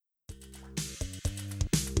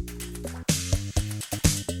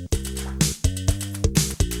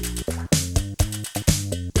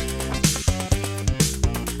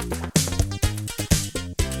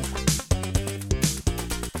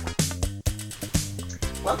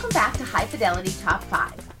Welcome back to High Fidelity Top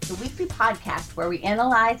 5, the weekly podcast where we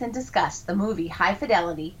analyze and discuss the movie High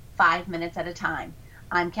Fidelity 5 minutes at a time.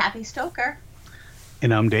 I'm Kathy Stoker.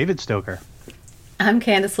 And I'm David Stoker. I'm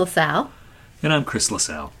Candice LaSalle. And I'm Chris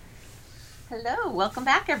LaSalle. Hello, welcome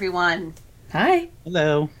back, everyone. Hi.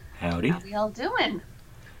 Hello. Howdy. How we all doing?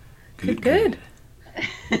 Good.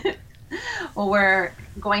 Well, we're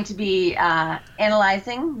going to be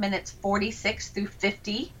analyzing minutes 46 through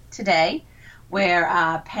 50 today,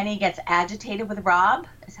 where Penny gets agitated with Rob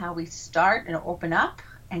is how we start and open up,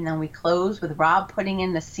 and then we close with Rob putting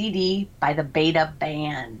in the CD by the Beta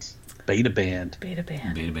Band. Beta Band. Beta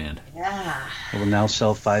Band. Yeah. I will now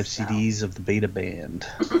sell 5 CDs of the Beta Band.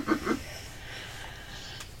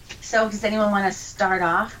 So does anyone want to start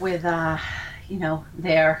off with,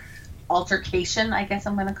 their altercation, I guess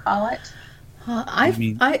I'm going to call it?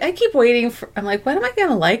 I keep waiting for... I'm like, when am I going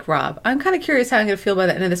to like Rob? I'm kind of curious how I'm going to feel by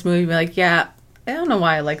the end of this movie. Be like, yeah, I don't know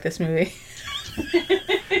why I like this movie.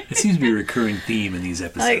 It seems to be a recurring theme in these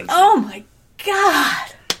episodes. Like, oh my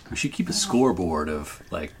God. We should keep a scoreboard of,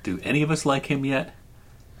 like, do any of us like him yet?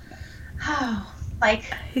 Oh, like...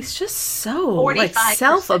 He's just so, 45%.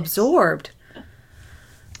 self-absorbed.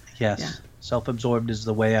 Yes. Yeah. Self-absorbed is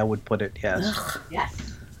the way I would put it, yes. Ugh.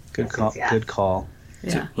 Yes. Good Yes, call. yes. Good call.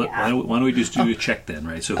 Yeah. So, why don't we just do a check then,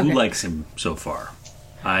 right? So who Okay. likes him so far?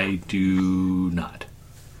 I do not.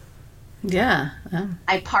 Yeah.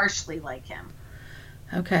 I partially like him.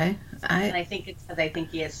 Okay. And I think it's because I think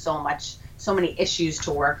he has so many issues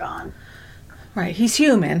to work on. Right. He's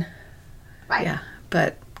human. Right. Yeah.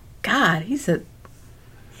 But, God, he's a...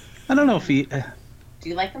 I don't know if he... Do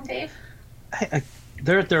you like him, Dave?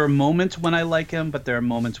 There are moments when I like him, but there are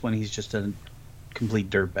moments when he's just a complete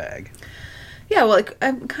dirtbag. Yeah, well,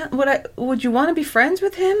 would you want to be friends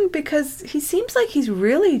with him? Because he seems like he's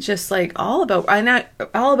really just like all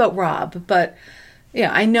about Rob, but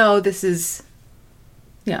yeah, I know this is,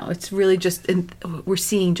 it's really just we're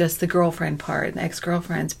seeing just the girlfriend part and the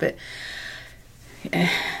ex-girlfriends, but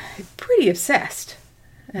pretty obsessed,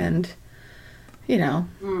 and yeah,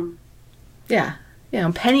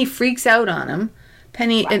 Penny freaks out on him.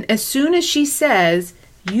 Penny, Right. and as soon as she says,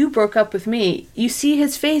 "You broke up with me," you see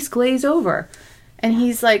his face glaze over. And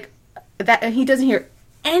he's like, that, and he doesn't hear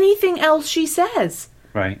anything else she says.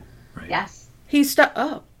 Right. Yes. He's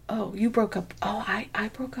oh, you broke up. Oh, I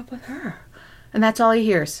broke up with her. And that's all he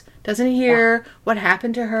hears. Doesn't hear what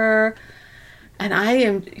happened to her.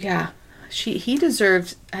 And he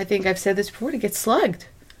deserves, I think I've said this before, to get slugged.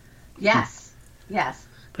 Yes. Yes.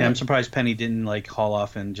 Yeah, I'm surprised Penny didn't, haul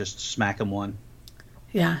off and just smack him one.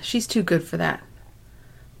 Yeah, she's too good for that.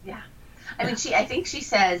 Yeah. I mean, I think she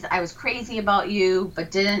says, I was crazy about you,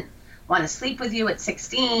 but didn't want to sleep with you at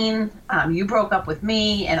 16. You broke up with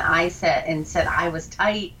me, and I said I was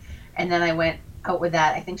tight, and then I went out with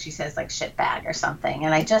that. I think she says, shitbag or something,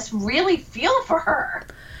 and I just really feel for her.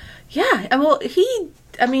 Yeah, and well,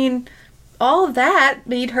 all of that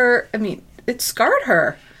made her, it scarred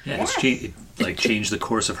her. Yeah, Yes. it changed the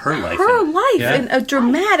course of her life. Her life Yeah. in a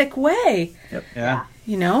dramatic way. Yep. Yeah.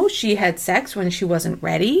 She had sex when she wasn't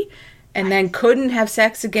ready, and then couldn't have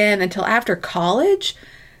sex again until after college.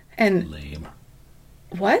 And Lame.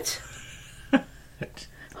 what?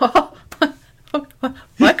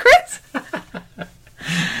 What, Chris?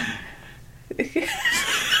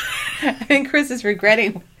 I think Chris is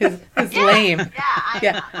regretting his lame.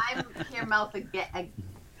 Yeah, I'm here mouth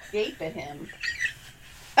agape at him.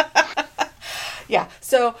 Yeah.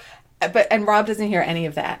 So, and Rob doesn't hear any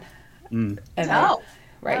of that. Mm. And No.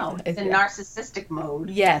 right. No, it's in narcissistic mode.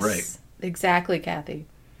 Yes. Right. Exactly, Kathy.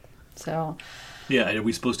 So. Yeah, are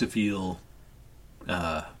we supposed to feel,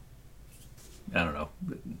 I don't know,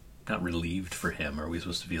 not relieved for him? Or are we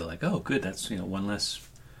supposed to feel like, oh, good, that's, one less,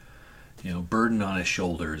 burden on his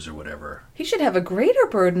shoulders or whatever? He should have a greater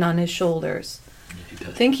burden on his shoulders. Yeah, he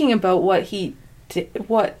does. Thinking about what he did,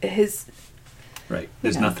 what his... Right,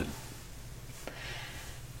 there's Yeah. nothing.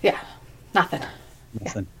 Yeah, nothing.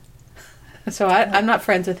 Nothing. So I'm not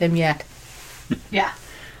friends with him yet. Yeah.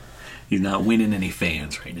 He's not winning any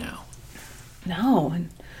fans right now. No, and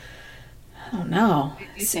I don't know. What do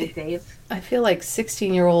you think, Dave? I feel like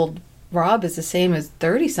 16-year-old Rob is the same as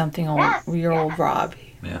 30-something-year-old Yes. Rob.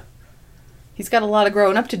 Yeah. He's got a lot of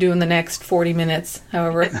growing up to do in the next 40 minutes,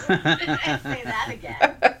 however. Say that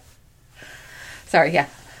again. Sorry, yeah.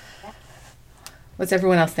 What's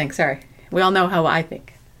everyone else think? Sorry. We all know how I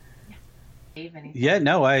think. Dave, anything? Yeah,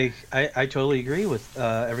 no, I totally agree with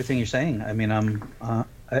everything you're saying. I mean,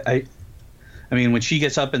 when she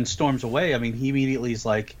gets up and storms away, he immediately is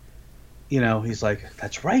like, he's like,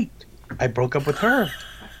 that's right, I broke up with her,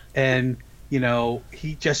 and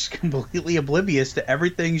he just completely oblivious to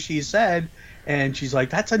everything she said, and she's like,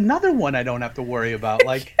 that's another one I don't have to worry about.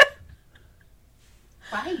 Like,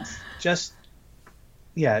 Right. just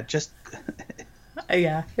Yeah,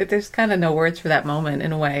 there's kind of no words for that moment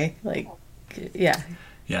in a way. Like, yeah.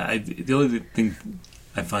 Yeah, the only thing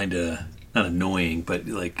I find not annoying, but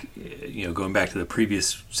like, going back to the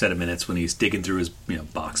previous set of minutes when he's digging through his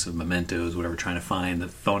box of mementos, whatever, trying to find the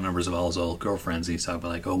phone numbers of all his old girlfriends. And he's talking about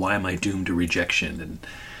like, oh, why am I doomed to rejection?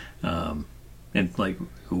 And like,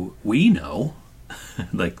 we know,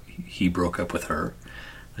 like, he broke up with her.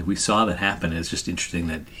 Like, we saw that happen. It's just interesting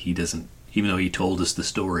that he doesn't, even though he told us the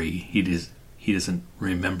story, he doesn't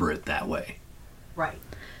remember it that way. Right.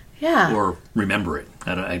 Yeah. Or remember it.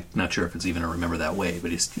 I'm not sure if it's even a remember that way,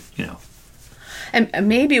 but he's, And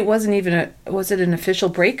maybe it wasn't even was it an official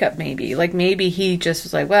breakup maybe? Like, maybe he just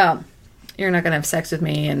was like, well, you're not going to have sex with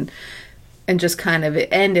me, and just kind of it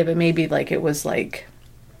ended, but maybe like it was like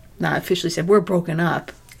not officially said we're broken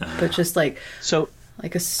up, but just like, so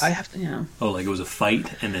like I have to, Oh, like it was a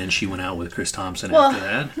fight, and then she went out with Chris Thompson well, after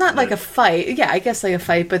that? not like a fight. Yeah, I guess like a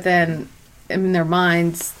fight, but then in their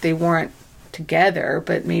minds they weren't together,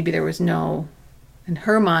 but maybe there was no, in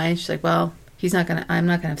her mind, she's like, well, I'm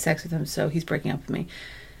not gonna have sex with him, so he's breaking up with me.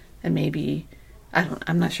 And maybe,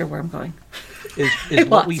 I'm not sure where I'm going. is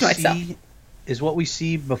what we see, is what we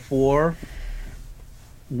see before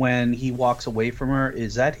when he walks away from her,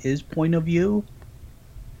 is that his point of view?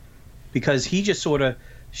 Because he just sort of,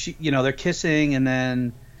 they're kissing, and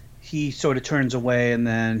then he sort of turns away, and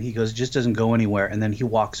then he goes, just doesn't go anywhere, and then he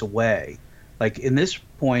walks away. Like, in this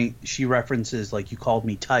point, she references, like, you called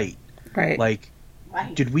me tight. Right. Like,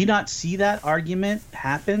 Right. did we not see that argument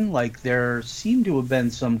happen? Like, there seemed to have been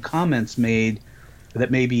some comments made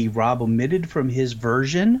that maybe Rob omitted from his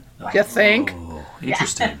version. You think? Oh,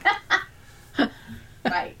 interesting.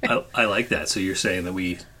 Right. I like that. So you're saying that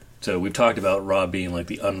we've talked about Rob being like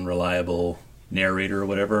the unreliable narrator or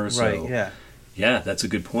whatever. So, Right, yeah. Yeah, that's a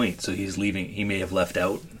good point. So he may have left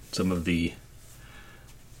out some of the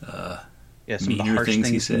Some of the meaner harsh things things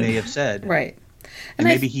he he said. may have said. Right. And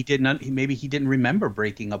I maybe he didn't remember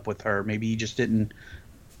breaking up with her. Maybe he just didn't,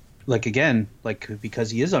 like, again, like, because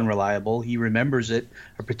he is unreliable, he remembers it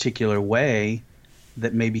a particular way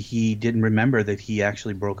that maybe he didn't remember that he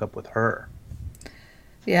actually broke up with her.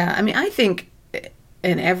 Yeah, I mean, I think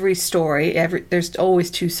in every story, there's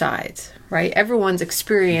always two sides, right? Everyone's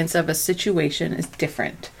experience of a situation is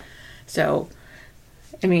different. So,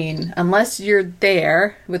 I mean, unless you're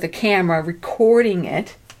there with a camera recording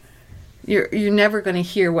it, you're never going to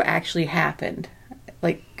hear what actually happened.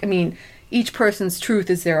 Like, I mean, each person's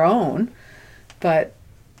truth is their own, but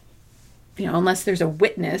unless there's a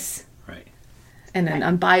witness, Right. and an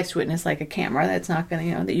unbiased witness like a camera, that's not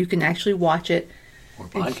going to, that you can actually watch it Or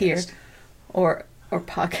and hear, podcast. or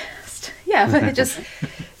podcast. Yeah, but it just,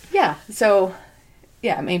 yeah. So,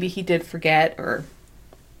 yeah, maybe he did forget, or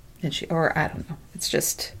I don't know. It's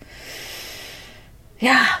just,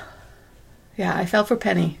 yeah. Yeah, I felt for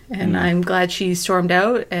Penny, and I'm glad she stormed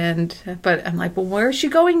out. But I'm like, well, where is she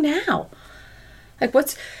going now? Like,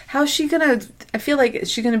 how's she gonna? I feel like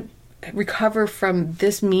is she gonna recover from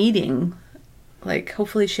this meeting? Like,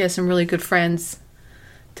 hopefully, she has some really good friends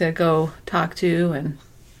to go talk to, and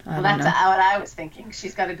Well, that's what I was thinking.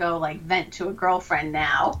 She's got to go, like, vent to a girlfriend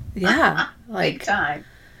now. Yeah, Big like, time.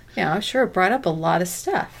 I'm sure it brought up a lot of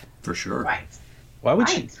stuff. For sure. Right. Why would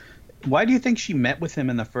Right. Why do you think she met with him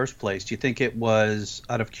in the first place? Do you think it was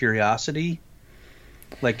out of curiosity?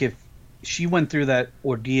 Like, if she went through that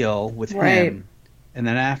ordeal with Right. him, and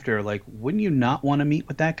then after, like, wouldn't you not want to meet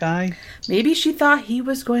with that guy? Maybe she thought he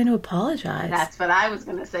was going to apologize. That's what I was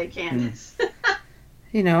going to say, Candace.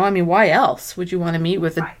 I mean, why else would you want to meet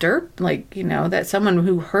with a Right. derp? Like, that someone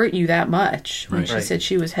who hurt you that much. When Right. she Right. said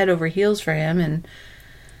she was head over heels for him, and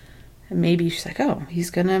maybe she's like, oh, he's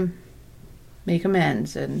going to make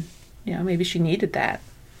amends, and, maybe she needed that.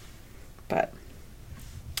 But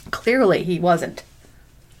clearly he wasn't.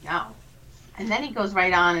 No. And then he goes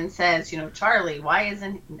right on and says, Charlie, why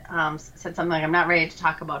isn't, said something like, I'm not ready to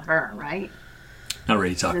talk about her, right? Not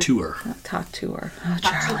ready to talk to her. Talk to her. Oh,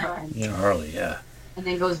 Talk to Charlie. her. And, Charlie, yeah. and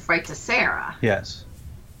then goes right to Sarah. Yes.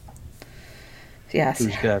 Yes.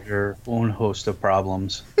 Who's got her own host of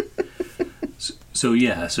problems. So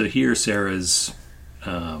here Sarah's,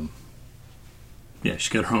 she's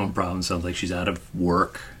got her own problems. Sounds like she's out of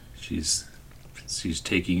work. She's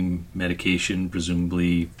taking medication,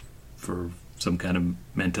 presumably for some kind of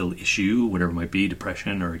mental issue, whatever it might be,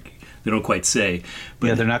 depression, or they don't quite say. But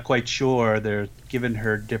Yeah, they're not quite sure. They're giving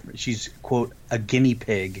her different. She's, quote, a guinea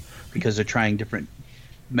pig because they're trying different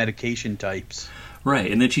medication types.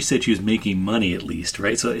 Right, and then she said she was making money at least,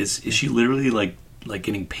 right? So is she literally like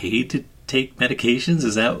getting paid to take medications?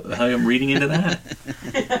 Is that how I'm reading into that?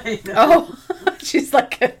 Oh, she's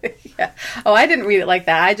like, yeah. Oh, I didn't read it like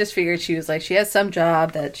that. I just figured she was like, she has some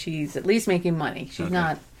job that she's at least making money. She's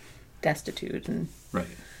not destitute, and right,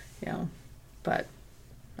 but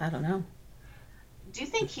I don't know. Do you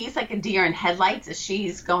think he's like a deer in headlights as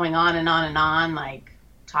she's going on and on and on, like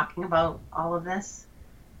talking about all of this?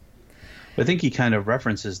 I think he kind of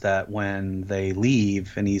references that when they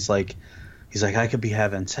leave, and he's like, I could be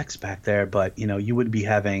having sex back there, but you wouldn't be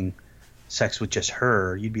having sex with just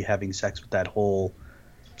her. You'd be having sex with that whole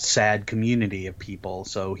sad community of people.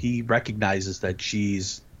 So he recognizes that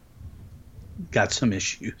she's got some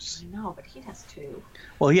issues. I know, but he has too.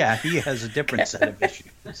 Well, yeah, he has a different set of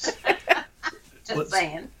issues. Just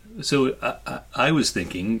saying. So I was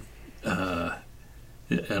thinking, I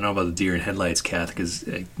don't know about the deer in headlights, Kath, because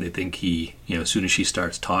I think he, as soon as she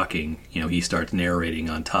starts talking, he starts narrating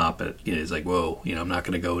on top. It's like, whoa, I'm not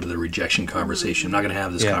going to go to the rejection conversation. I'm not going to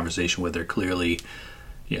have this conversation with her. Clearly,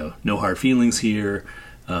 no hard feelings here.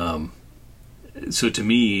 So to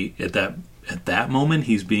me, at that moment,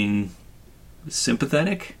 he's being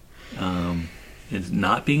sympathetic and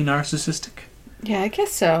not being narcissistic. Yeah, I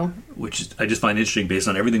guess so. Which I just find interesting based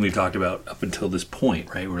on everything we've talked about up until this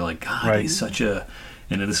point, right? We're like, God, he's such a...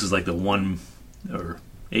 And then this is like the one, or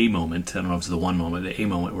a moment, I don't know if it's the one moment, a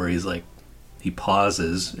moment where he's like, he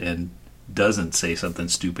pauses and doesn't say something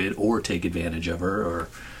stupid or take advantage of her,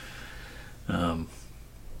 or...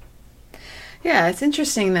 Yeah, it's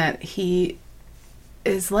interesting that he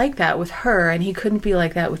is like that with her, and he couldn't be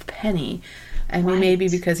like that with Penny. I mean, maybe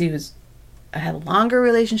because he had a longer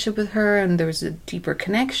relationship with her, and there was a deeper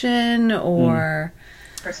connection, or...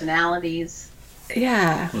 Personalities.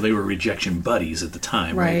 Yeah. Well, they were rejection buddies at the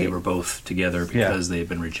time, right? They were both together because they had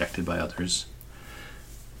been rejected by others.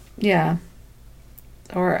 Yeah.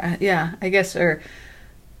 Or, I guess, or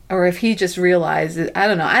if he just realized it, I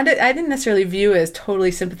don't know. I didn't necessarily view it as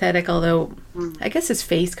totally sympathetic, although I guess his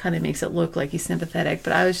face kind of makes it look like he's sympathetic,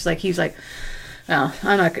 but I was just like, he's like, oh,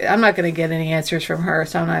 I'm not going to get any answers from her,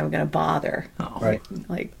 so I'm not even going to bother. Oh. Right.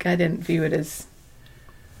 Like, I didn't view it as...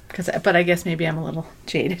 But I guess maybe I'm a little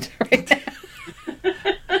jaded right now.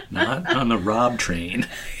 Not on the Rob train.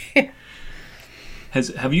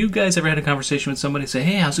 Have you guys ever had a conversation with somebody and say,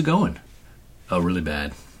 hey, how's it going? Oh, really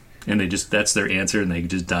bad. And that's their answer, and they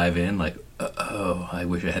just dive in like, oh, I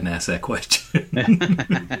wish I hadn't asked that question.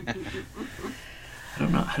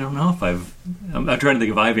 I don't know if I'm trying to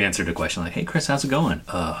think if I've answered a question like, hey, Chris, how's it going?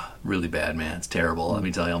 Really bad, man. It's terrible. Let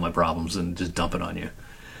me tell you all my problems and just dump it on you.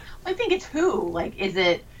 I think it's who. Like, is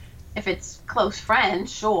it, if it's close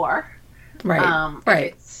friends, sure. Right.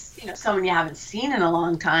 Right. If it's, someone you haven't seen in a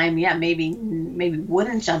long time, maybe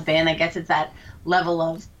wouldn't jump in. I guess it's that level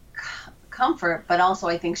of comfort, but also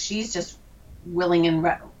I think she's just willing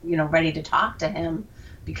and ready to talk to him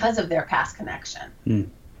because of their past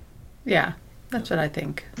connection. Yeah, that's what I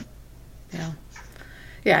think.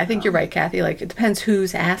 Yeah, I think you're right, Kathy. Like, it depends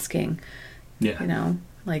who's asking. Yeah.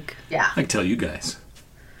 like. Yeah. I can tell you guys.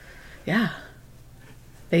 Yeah.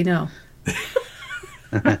 They know.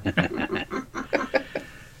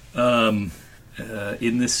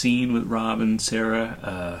 In this scene with Rob and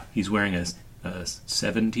Sarah, he's wearing a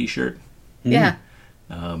 7 t-shirt. Yeah.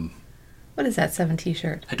 What is that 7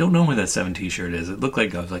 t-shirt? I don't know where that 7 t-shirt is. It looked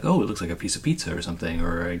like, I was like, oh, it looks like a piece of pizza or something,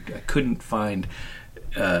 or I couldn't find...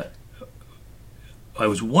 I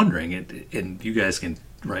was wondering, and you guys can...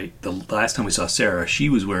 Right, the last time we saw Sarah, she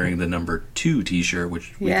was wearing the number 2 t-shirt,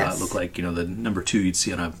 which we thought looked like, the number 2 you'd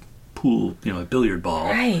see on a pool, a billiard ball.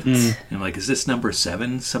 Right. And I'm like, is this number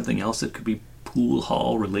 7 something else that could be pool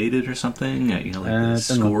hall related or something? Like the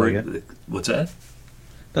score. Like what's that?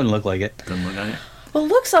 Doesn't look like it. Doesn't look like it. Well, it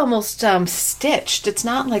looks almost stitched. It's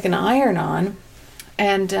not like an iron-on.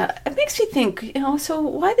 And it makes me think, so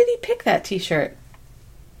why did he pick that t-shirt?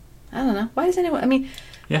 I don't know. Why does anyone... I mean...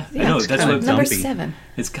 Yeah, I know. That's what number 7.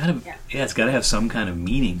 It's got to, it's got to have some kind of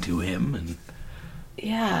meaning to him, and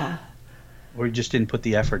yeah. Or he just didn't put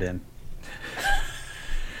the effort in.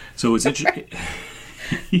 So it's interesting.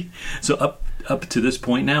 So up to this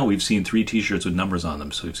point now, we've seen 3 T-shirts with numbers on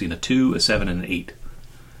them. So we've seen a 2, a 7, and an 8.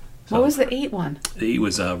 So what was the 8 one? The 8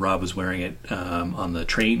 was Rob was wearing it on the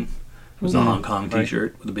train. It was the Hong Kong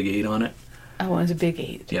T-shirt with a big 8 on it. Oh, it was a big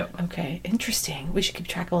 8. Yep. Okay, interesting. We should keep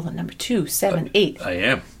track of all the number 2, 7, 8. I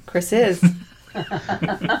am. Chris is.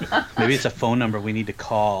 Maybe it's a phone number we need to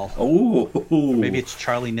call. Oh. Maybe it's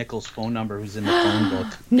Charlie Nichols' phone number who's in the phone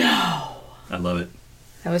book. No. I love it.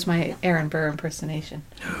 That was my Aaron Burr impersonation.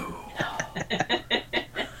 No.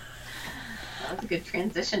 good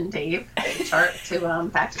transition, Dave,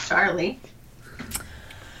 back to Charlie.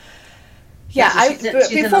 Yeah,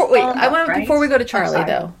 before we go to Charlie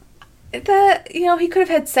though, he could have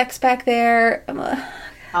had sex back there.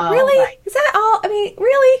 Really? Right. Is that all? I mean,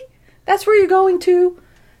 really? That's where you're going to?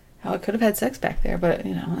 Oh, I could have had sex back there, but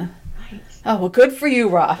Right. Oh well, good for you,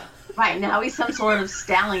 Rob. Right, now he's some sort of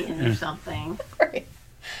stallion or something. Right.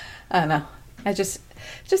 I don't know. It just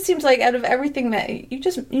seems like out of everything that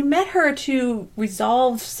you met her to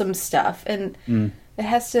resolve some stuff, and it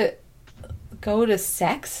has to go to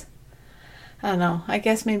sex. I don't know. I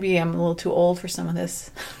guess maybe I'm a little too old for some of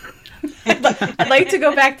this. I'd like to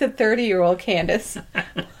go back to 30-year-old Candace.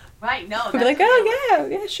 Right, no. I'd be like,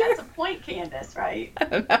 yeah, sure. That's a point, Candace, right? I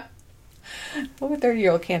don't know. What would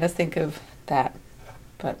 30-year-old Candace think of that?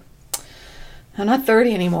 But I'm not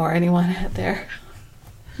 30 anymore, anyone out there.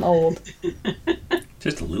 I'm old.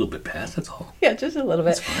 Just a little bit past, that's all. Yeah, just a little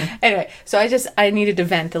bit. That's fine. Anyway, so I needed to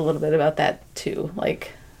vent a little bit about that too.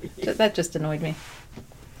 Like, that just annoyed me.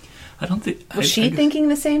 I don't think... Was she thinking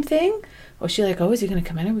the same thing? Was she like, oh, is he going to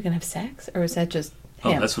come in? Are we going to have sex? Or was that just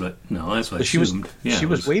him? Oh, that's what I assumed. She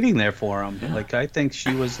was waiting there for him. Yeah. Like, I think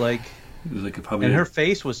she was like... It was like probably... And her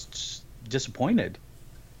face was disappointed.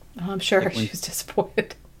 Oh, I'm sure she was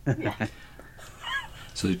disappointed. Yeah.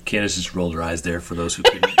 So Candace just rolled her eyes there for those who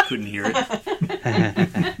couldn't hear it.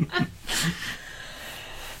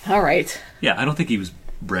 All right. Yeah, I don't think he was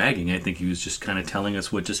bragging. I think he was just kind of telling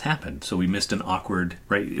us what just happened. So we missed an awkward...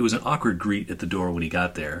 Right? It was an awkward greet at the door when he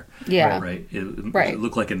got there. Yeah. Right? It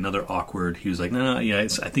looked like another awkward... He was like, no, yeah. I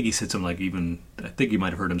think he said something like even... I think you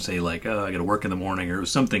might have heard him say like, oh, I got to work in the morning. Or it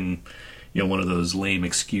was something, one of those lame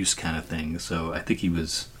excuse kind of things. So I think he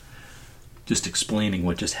was just explaining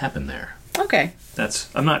what just happened there. Okay.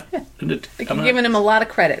 I'm not... Yeah. I'm giving him a lot of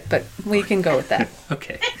credit, but we can go with that.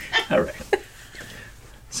 Okay. All right.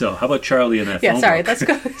 So, how about Charlie and that phone book? Let's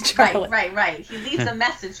go with Charlie. Right. He leaves a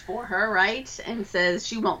message for her, right? And says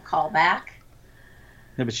she won't call back.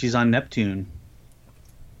 Yeah, but she's on Neptune.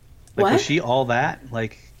 Like, what? Was she all that?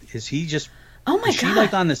 Like, is he just... Oh, my God. Is she,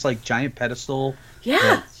 like, on this, like, giant pedestal?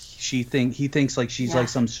 Yeah. He thinks, like, she's, like,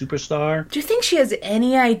 some superstar? Do you think she has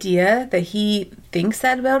any idea that he thinks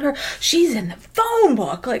that about her? She's in the phone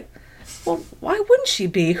book. Like... Well, why wouldn't she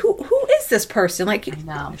be? Who is this person? Like,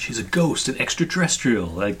 no. She's a ghost, an extraterrestrial.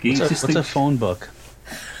 Like, what's a phone book?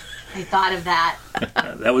 I thought of that.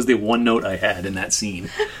 That was the one note I had in that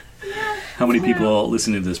scene. Yeah, how many people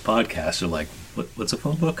listening to this podcast are like, "What's a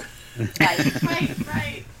phone book?"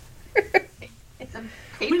 Right. It's a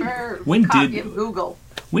paper copy of Google.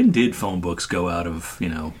 When did phone books go out of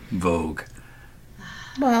vogue?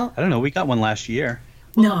 Well, I don't know. We got one last year.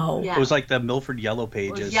 No. Yeah. It was like the Milford Yellow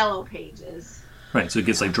Pages. It was Yellow Pages. Right, so it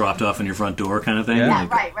gets like dropped off in your front door kind of thing? Yeah,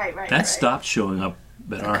 like, right. That stopped showing up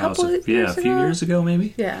at our house a few years ago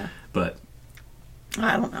maybe? Yeah. But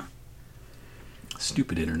I don't know.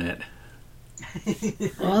 Stupid internet.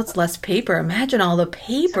 Well, it's less paper. Imagine all the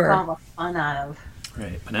paper. Took all the fun out of.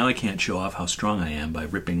 Right, but now I can't show off how strong I am by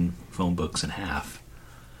ripping phone books in half.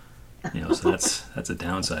 So that's a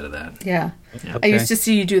downside of that. Yeah. Okay. I used to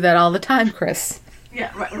see you do that all the time, Chris. Yeah,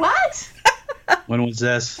 right. What? When was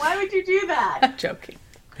this? Why would you do that? I'm joking.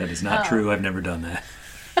 That is not true. I've never done that.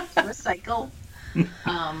 Recycle.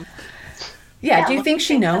 Yeah, do you think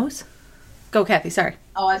she knows? Go, Kathy, sorry.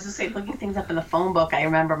 Oh, I was just saying, looking things up in the phone book, I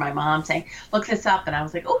remember my mom saying, look this up, and I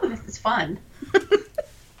was like, oh, this is fun.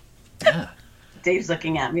 Yeah. Dave's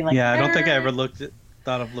looking at me like, yeah, I don't think I ever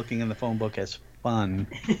thought of looking in the phone book as fun.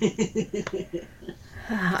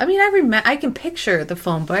 I mean, I can picture the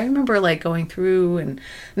phone book. I remember like going through and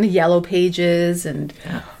the yellow pages and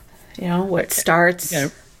where it starts. Yeah,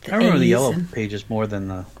 I remember the yellow pages more than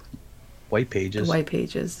the white pages. The white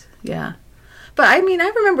pages, yeah. But I mean, I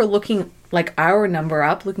remember looking like our number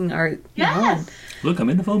up, looking our yes. Look, I'm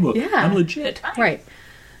in the phone book. Yeah, I'm legit. Right.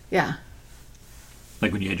 Yeah.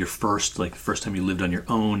 Like when you had your first time you lived on your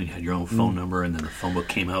own and you had your own phone number, and then the phone book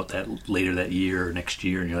came out later that year or next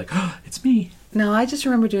year, and you're like, oh, it's me. No, I just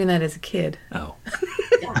remember doing that as a kid. Oh.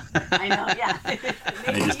 Yeah, I know, yeah.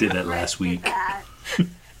 I just did that last week.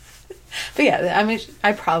 But yeah, I mean,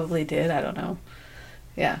 I probably did. I don't know.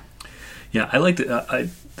 Yeah. Yeah, I like I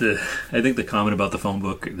think the comment about the phone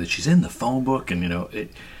book, that she's in the phone book, and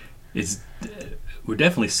we're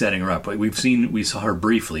definitely setting her up. Like we saw her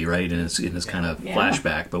briefly, right, in this kind of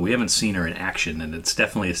flashback, but we haven't seen her in action, and it's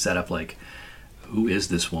definitely a setup. Like, who is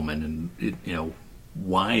this woman, and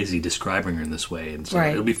why is he describing her in this way? And so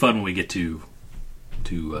it'll be fun when we get to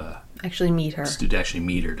actually meet her. To actually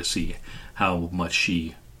meet her, to see how much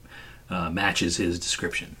she matches his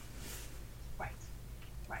description. Right.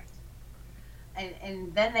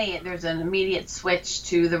 and then there's an immediate switch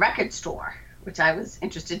to the record store, which I was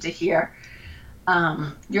interested to hear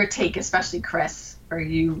your take, especially Chris, where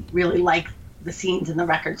you really like the scenes in the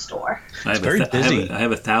record store. It's very busy. I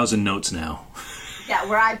have 1,000 notes now. Yeah,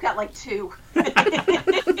 where I've got like 2.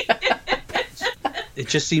 It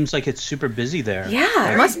just seems like it's super busy there.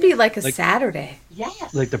 Yeah, it must be like a Saturday.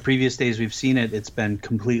 Yes. Like the previous days we've seen it, it's been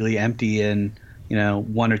completely empty and,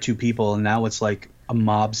 1 or 2 people, and now it's like a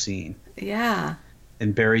mob scene. Yeah.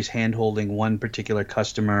 And Barry's hand-holding one particular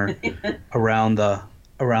customer around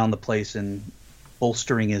the place and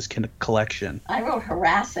bolstering his collection. I wrote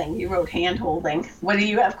harassing. You wrote hand-holding. What do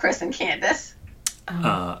you have, Chris and Candace?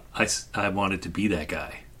 I wanted to be that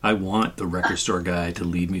guy. I want the record store guy to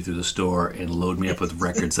lead me through the store and load me up with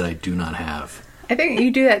records that I do not have. I think you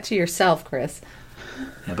do that to yourself, Chris.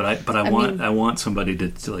 Yeah, but I want somebody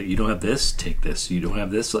to like, you don't have this, take this. You don't have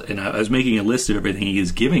this, and I was making a list of everything he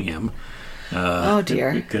is giving him. Oh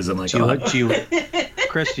dear! Because I'm like,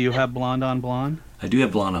 Chris, do you have Blonde on Blonde? I do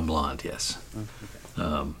have Blonde on Blonde, yes.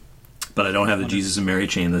 But I don't have the Jesus and Mary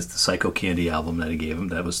Chain, the Psycho Candy album that he gave him.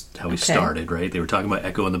 That was how he started, right? They were talking about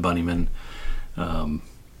Echo and the Bunnymen.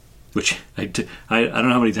 Which I don't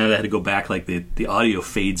know how many times I had to go back. Like the audio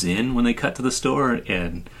fades in when they cut to the store,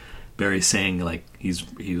 and Barry's saying like he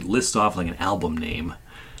lists off like an album name,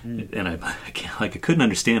 and I couldn't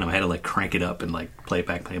understand him. I had to like crank it up and like play it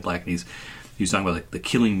back. And he's talking about like the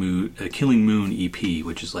Killing Moon EP,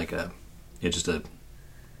 which is like it's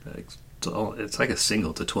like a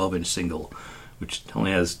single. It's a 12-inch single, which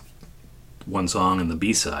only has one song and the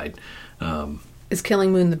B-side. Is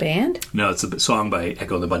Killing Moon the band? No, it's a song by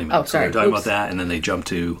Echo and the Bunnymen. Oh, sorry. So they're talking about that, and then they jump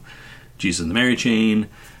to Jesus and the Mary Chain,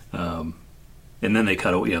 and then they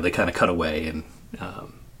cut away. They kind of cut away, and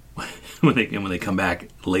when they come back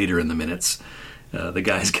later in the minutes, the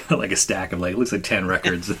guy's got like a stack of like it looks like 10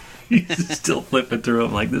 records. He's still flipping through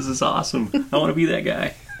them. Like, this is awesome. I want to be that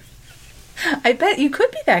guy. I bet you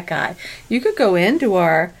could be that guy. You could go into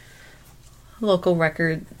our local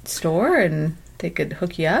record store, and they could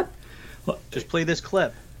hook you up. Well, just play this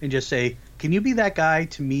clip and just say, "Can you be that guy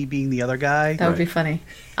to me being the other guy?" That would be funny.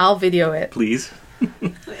 I'll video it. Please.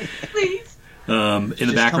 Please. In the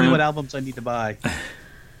just background, tell me what albums I need to buy.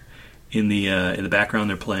 In the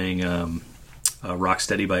background, they're playing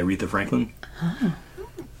 "Rocksteady" by Aretha Franklin. Oh.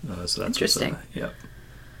 So that's interesting. Yeah.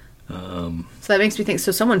 So that makes me think.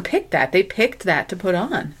 So someone picked that. They picked that to put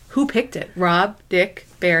on. Who picked it? Rob, Dick,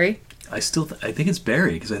 Barry. I think it's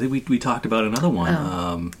Barry, because I think we talked about another one.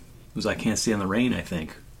 Oh. It was "I Can't Stand the Rain." I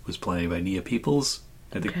think was playing by Nia Peoples.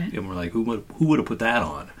 I think, and we're like, who would have put that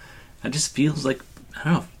on? It just feels like, I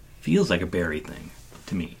don't know, feels like a Barry thing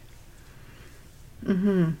to me.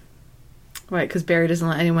 Mm-hmm. Right, because Barry doesn't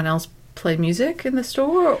let anyone else play music in the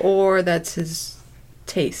store, or that's his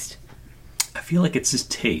taste. I feel like it's his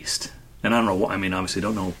taste, and I don't know what. I mean, obviously,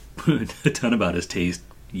 don't know a ton about his taste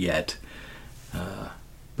yet.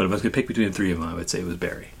 But if I was going to pick between the three of them, I would say it was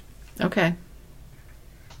Barry. Okay.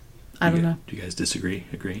 I don't know. Do you guys disagree?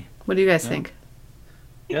 Agree? What do you guys think?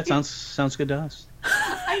 Yeah, it sounds good to us.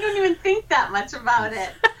 I don't even think that much about it.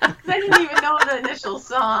 I didn't even know the initial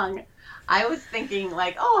song. I was thinking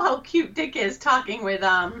like, oh, how cute Dick is talking with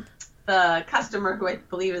the customer who I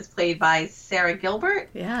believe is played by Sarah Gilbert.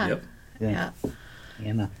 Yeah. Yep. Yeah.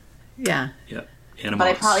 Anna. Yeah. Yep. But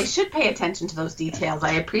I probably should pay attention to those details.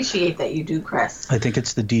 I appreciate that you do, Chris. I think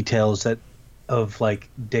it's the details of like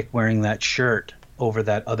Dick wearing that shirt over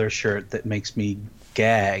that other shirt that makes me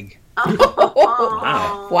gag.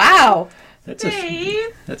 Oh. Wow. That's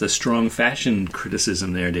Dave. That's a strong fashion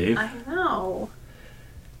criticism there, Dave. I know.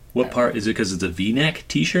 What part is it? Because it's a V-neck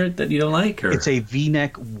T-shirt that you don't like, or it's a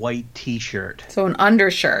V-neck white T-shirt. So an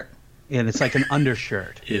undershirt. And it's like an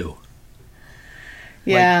undershirt. Ew.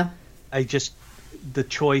 Yeah. The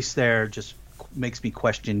choice there just makes me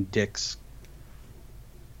question Dick's.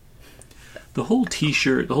 The whole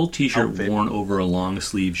T-shirt Outfit. worn over a long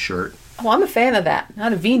sleeve shirt. Oh, I'm a fan of that.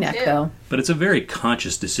 Not a V-neck, too. though. But it's a very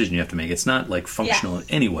conscious decision you have to make. It's not like functional in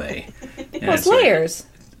any way. Well, it's layers.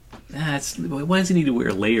 Why does he need to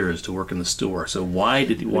wear layers to work in the store? So why?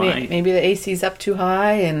 Maybe the AC's up too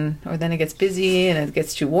high, or then it gets busy and it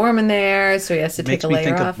gets too warm in there, so he has to take a layer off.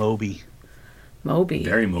 Makes me think of Moby. Moby.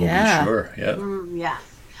 Very Moby, yeah. sure. Yep. Yes.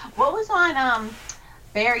 What was on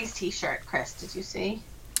Barry's T-shirt, Chris? Did you see?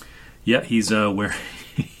 Yeah, he's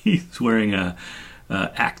wearing a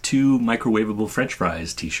Act 2 microwavable French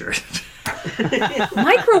fries T-shirt.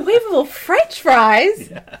 Microwavable French fries?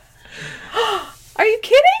 Yeah. Are you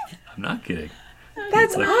kidding? I'm not kidding.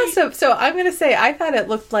 That's awesome. So I'm going to say I thought it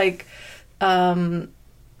looked like it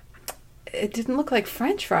didn't look like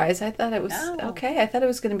French fries. I thought it was okay. I thought it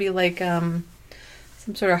was going to be like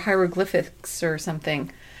some sort of hieroglyphics or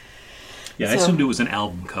something. Yeah, I assumed it was an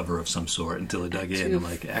album cover of some sort until I dug in. I'm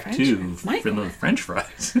like, Act 2, French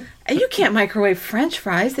fries. You can't microwave French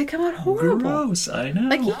fries. They come out horrible. Gross, I know.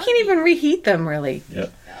 Like, you can't even reheat them, really.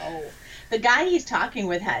 Yep. No. The guy he's talking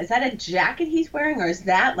with, is that a jacket he's wearing, or is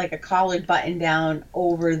that like a collared button down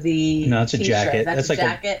over the No, it's a t-shirt? jacket. That's a like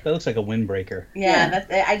jacket? that looks like a windbreaker. Yeah,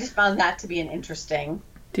 I just found that to be an interesting...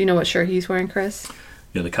 Do you know what shirt he's wearing, Chris?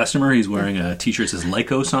 Yeah, the customer, he's wearing a t-shirt that says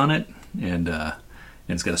Lycos on it, and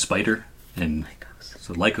it's got a spider. And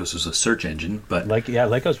so Lycos was a search engine, but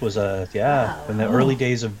Lycos was in the early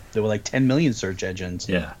days of there were like 10 million search engines.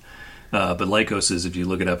 Yeah, but Lycos is, if you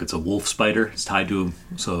look it up, it's a wolf spider. It's tied to him.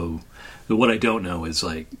 So what I don't know is,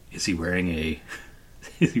 like, is he wearing a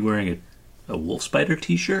wolf spider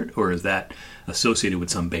T-shirt, or is that associated with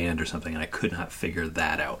some band or something? And I could not figure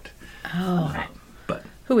that out. Oh, but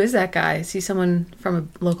who is that guy? Is he someone from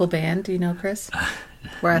a local band? Do you know, Chris?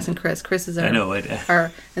 We're asking Chris. Chris is our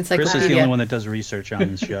encyclopedia. Chris is the only one that does research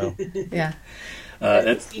on the show. Yeah.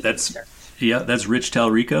 That's Rich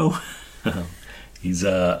Talrico. He's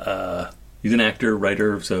an actor,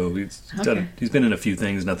 writer, so he's been in a few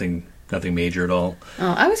things, nothing major at all.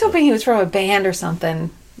 Oh, I was hoping he was from a band or something,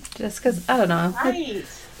 just because I don't know. Right.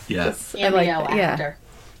 Yeah. Actor.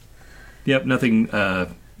 Yep. Nothing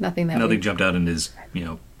jumped out in his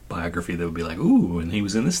biography that would be like, ooh, and he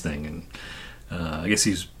was in this thing. And I guess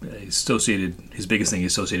he's associated. His biggest thing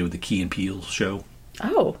is associated with the Key and Peele show.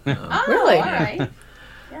 Oh, really? All right.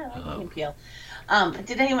 Yeah, I like Key and Peele.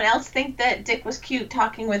 Did anyone else think that Dick was cute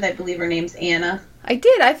talking with, I believe her name's Anna? I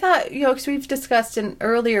did. I thought, because we've discussed in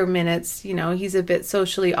earlier minutes, he's a bit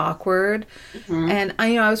socially awkward. Mm-hmm. And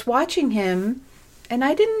I was watching him, and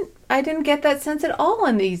I didn't get that sense at all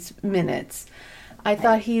in these minutes. I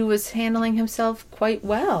thought he was handling himself quite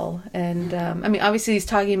well. And, obviously he's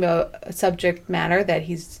talking about a subject matter that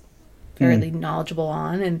he's fairly knowledgeable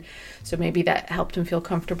on. And so maybe that helped him feel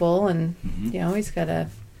comfortable. And, he's got a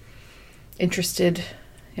interested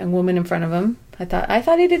young woman in front of him. I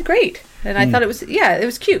thought he did great. And I thought it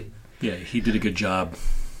was cute. Yeah, he did a good job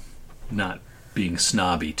not being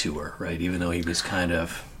snobby to her, right? Even though he was kind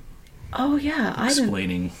of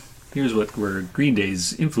explaining, here's where Green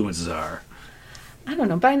Day's influences are. I don't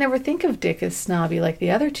know, but I never think of Dick as snobby like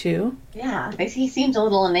the other two. Yeah, he seems a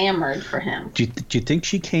little enamored for him. Do you think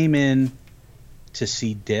she came in to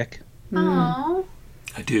see Dick? Oh,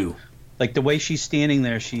 I do. Like the way she's standing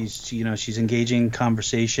there, she's engaging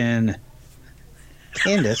conversation.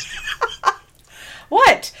 Candace.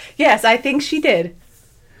 What? Yes, I think she did.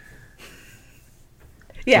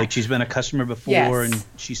 Yeah. Like she's been a customer before, and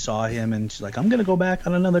she saw him, and she's like, I'm going to go back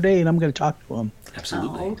on another day, and I'm going to talk to him.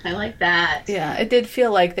 Absolutely. Oh, I like that. Yeah, it did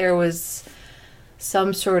feel like there was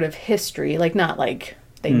some sort of history, like not like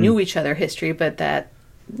they knew each other history, but that,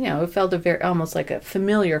 it felt almost like a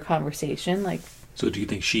familiar conversation. Like. So do you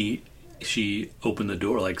think she opened the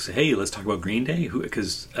door, like, say, hey, let's talk about Green Day?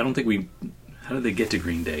 Because I don't think how did they get to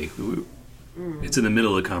Green Day? It's in the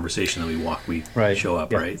middle of the conversation that we show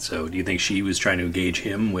up, right? So do you think she was trying to engage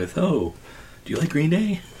him with, do you like Green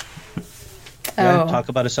Day? Yeah, talk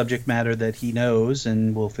about a subject matter that he knows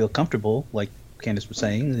and will feel comfortable, like Candace was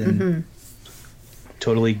saying, and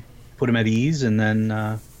totally put him at ease. And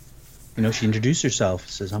then, she introduced herself,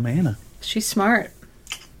 says, I'm Anna. She's smart.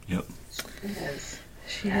 Yep.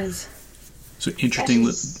 She is. So interesting. I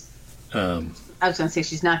was going to say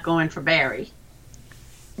she's not going for Barry.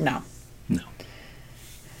 No. No.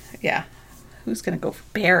 Yeah. Who's going to go for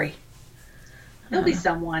Barry? There'll be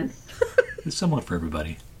someone. There's someone for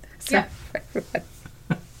everybody. Yeah. For everybody.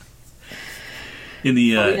 In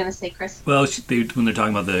the, what were you going to say, Chris? Well, when they're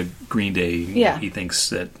talking about the Green Day, he thinks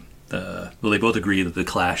that, they both agree that the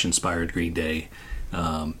Clash inspired Green Day.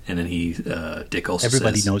 And then Dick also says...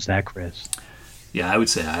 Everybody knows that, Chris. Yeah, I would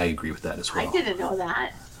say I agree with that as well. I didn't know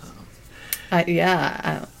that.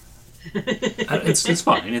 It's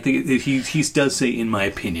fine. I think he does say, in my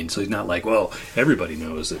opinion, so he's not like, well, everybody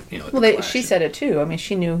knows that. Well, she said it too. I mean,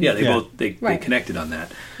 she knew. Yeah, they connected on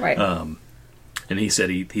that. Right. And he said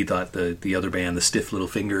he thought the other band, the Stiff Little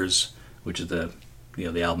Fingers, which is the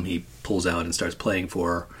album he pulls out and starts playing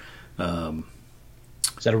for. Is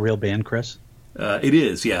that a real band, Chris? It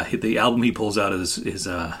is. Yeah, the album he pulls out is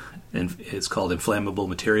it's called Inflammable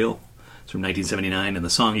Material. It's from 1979, and the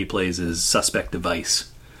song he plays is Suspect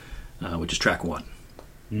Device, which is track 1.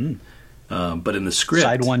 But in the script,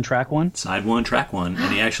 side 1, track 1,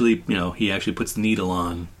 and he actually puts the needle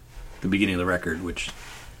on the beginning of the record, which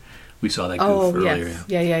we saw that goof earlier.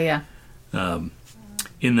 Yeah.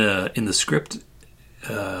 In the script,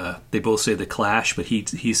 they both say the Clash, but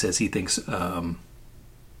he says he thinks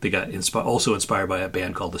they got also inspired by a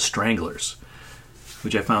band called the Stranglers,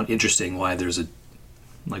 which I found interesting. Why there's a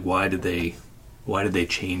why did they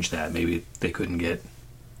change that? Maybe they couldn't get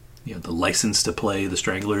the license to play the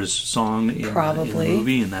Stranglers song in the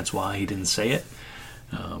movie, and that's why he didn't say it.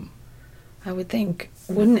 I would think,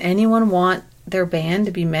 wouldn't anyone want their band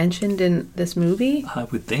to be mentioned in this movie? I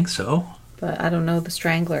would think so. But I don't know the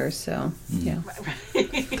Stranglers, so yeah.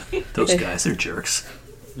 Those guys, they're jerks.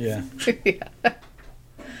 Yeah.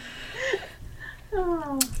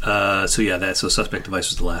 So Suspect Device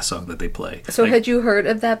was the last song that they play. So had you heard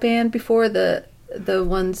of that band before, the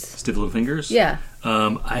ones? Stiff Little Fingers? Yeah.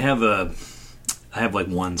 I have like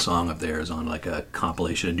one song of theirs on like a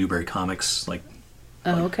compilation of Newbury Comics.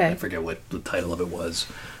 Okay. I forget what the title of it was.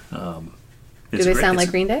 Do they sound like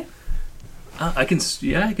Green Day? I can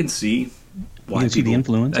see why. You can see the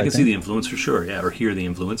influence. I can see the influence for sure. Yeah, or hear the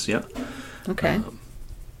influence. Yeah. Okay.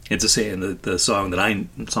 It's a saying the song that I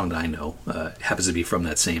know happens to be from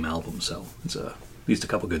that same album. So it's at least a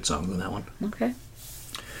couple good songs on that one. Okay.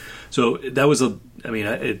 So that was the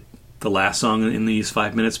last song in these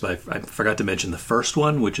 5 minutes, but I forgot to mention the first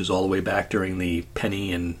one, which is all the way back during the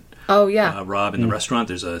Penny and Rob in the restaurant.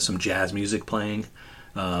 There's some jazz music playing.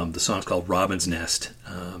 The song's called Robin's Nest.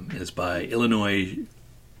 It's by Illinois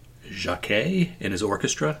Jacquet and his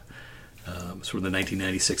orchestra. It's from the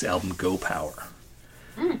 1996 album Go Power.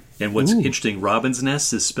 And what's interesting, Robin's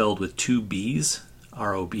Nest is spelled with 2 B's,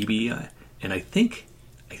 R-O-B-B-I, and I think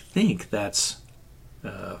that's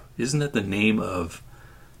isn't that the name of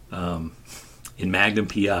in Magnum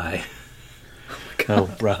P.I.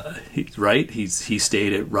 Right? He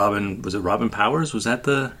stayed at Robin. Was it Robin Powers? Was that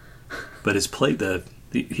the? But his play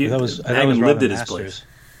Magnum lived at his place.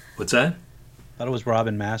 What's that? I thought it was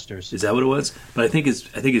Robin Masters. Is that what it was? But I think his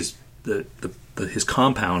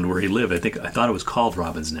compound where he lived. I thought it was called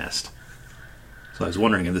Robin's Nest. So I was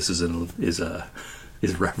wondering if this is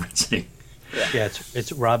referencing. Yeah,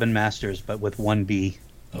 it's Robin Masters, but with 1 B.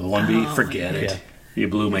 Oh, 1 B. Forget it. Yeah. You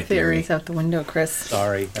blew my theory. Theory's out the window, Chris.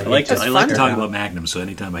 Sorry. I like to talk about Magnum, so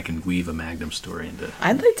anytime I can weave a Magnum story into...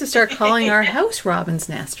 I'd like to start calling our house Robin's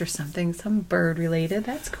Nest or something, some bird related.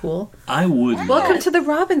 That's cool. I would. Welcome to the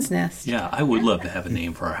Robin's Nest. Yeah, I would love to have a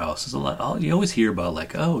name for our house. There's a lot. You always hear about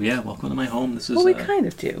welcome to my home. This is. Well, we kind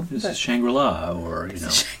of do. This is Shangri-La, or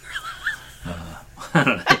I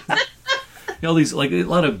don't know. All these a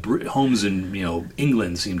lot of homes in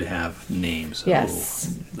England seem to have names.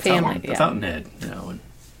 Yes, family. The Fountainhead. And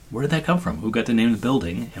where did that come from? Who got to name the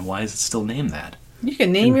building, and why is it still named that? You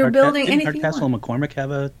can name your building anything you want. Hardcastle and McCormick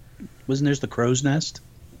have a... Wasn't there the Crow's Nest?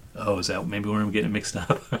 Oh, is that maybe where I'm getting it mixed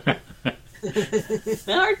up?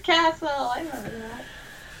 Hardcastle, I remember that.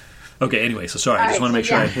 Okay, anyway, so sorry, I just want to make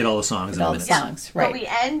sure I hit all the songs in a minute. Songs, right. Well, we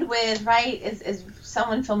end with, is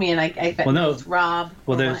someone fill me in, I bet it's Rob.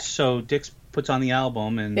 Well, so Dick puts on the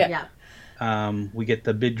album, and we get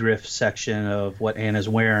the midriff section of what Anna's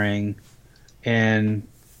wearing, and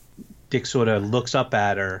Dick sort of looks up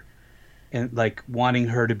at her and wanting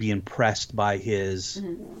her to be impressed by his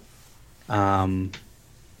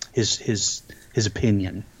his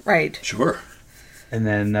opinion. Right. Sure. And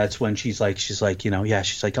then that's when she's like, oh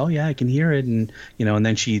yeah, I can hear it, and and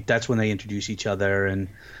then that's when they introduce each other, and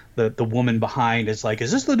the woman behind is like,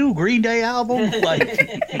 is this the new Green Day album?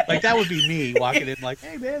 Like that would be me walking in like,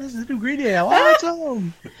 hey man, this is the new Green Day album. Oh, it's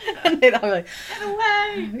home. And they'd all be like, get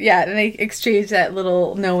away. Yeah, and they exchange that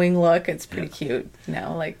little knowing look. It's pretty cute,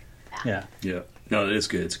 Yeah. Yeah. No, it is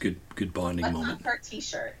good. It's a good bonding moment. What's on her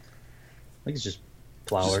T-shirt? I think it's just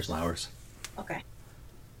flowers. Just flowers. Okay.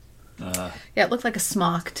 Yeah, it looked like a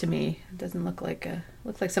smock to me. It doesn't look like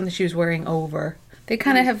something she was wearing over. They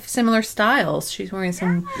kind of have similar styles. She's wearing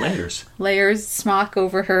some layers smock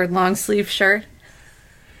over her long sleeve shirt.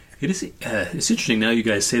 It is. It's interesting now you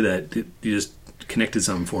guys say that. You just connected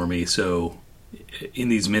something for me. So, in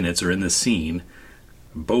these minutes or in this scene,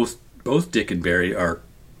 both Dick and Barry are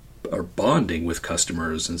bonding with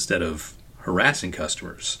customers instead of harassing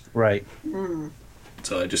customers. Right.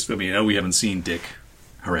 So I know we haven't seen Dick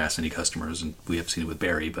harass any customers, and we have seen it with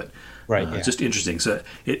Barry, but it's just interesting. So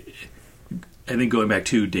I think going back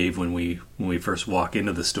to Dave, when we first walk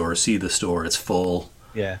into the store, see the store, it's full.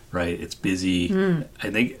 Yeah. Right. It's busy.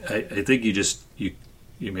 I think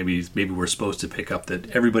you maybe we're supposed to pick up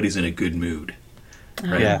that everybody's in a good mood.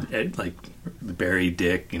 Right. Yeah. Like Barry,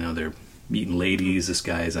 Dick, they're meeting ladies. This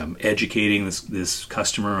guy's educating this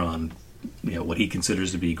customer on what he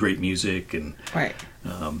considers to be great music, and right.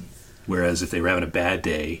 Whereas if they were having a bad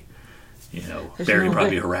day, Barry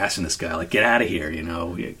probably harassing this guy, like, get out of here, you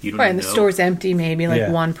don't right, and the store's empty, maybe,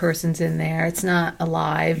 one person's in there. It's not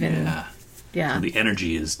alive, and Yeah. So the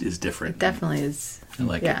energy is different. It definitely is. I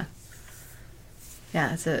like yeah. it.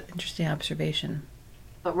 Yeah, it's an interesting observation.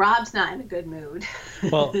 But Rob's not in a good mood.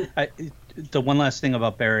 Well, the one last thing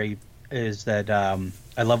about Barry is that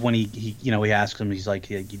I love when he asks him, he's like,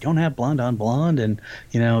 you don't have blonde on blonde, and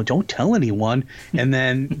don't tell anyone. And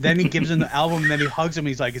then he gives him the album, and then he hugs him.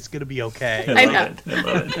 He's like, it's gonna be okay. I love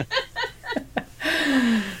it.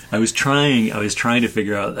 I was trying to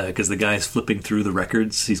figure out because the guy's flipping through the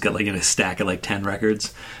records. He's got like in a stack of like 10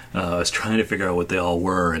 records. I was trying to figure out what they all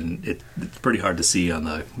were, and it's pretty hard to see on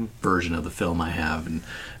the version of the film I have. And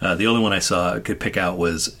the only one I could pick out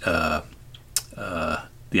was the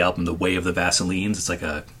album "The Way of the Vaselines." It's like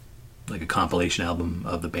a compilation album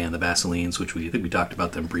of the band the Vaselines, which I think we talked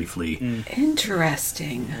about them briefly.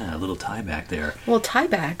 Interesting. Yeah, a little tie back there. Well, tie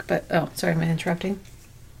back, but sorry, am I interrupting?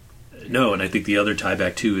 No, and I think the other tie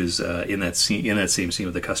back too is in that same scene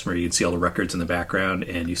with the customer, you can see all the records in the background,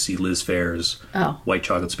 and you see Liz Phair's White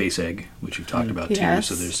Chocolate Space Egg, which we've talked about too.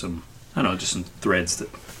 So there's some, I don't know, just some threads that.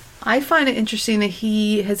 I find it interesting that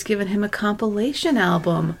he has given him a compilation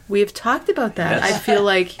album. We have talked about that. Yes. I feel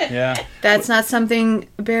like that's not something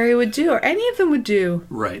Barry would do, or any of them would do.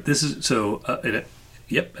 Right. This is so.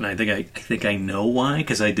 Yep, and I think I know why,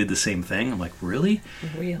 because I did the same thing. I'm like, really?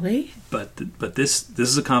 Really? But this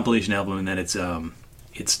is a compilation album, and that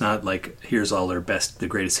it's not like here's all the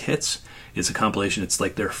greatest hits. It's a compilation. It's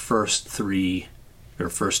like their first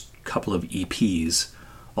couple of EPs,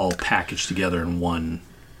 all packaged together in one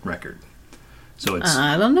record. So it's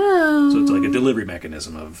I don't know. So it's like a delivery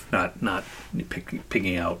mechanism of not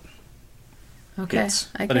picking out. Okay, hits.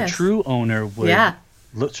 I but guess. A true owner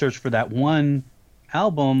would search for that one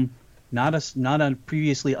album, not a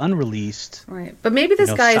previously unreleased. Right, but maybe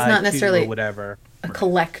this guy is not necessarily whatever a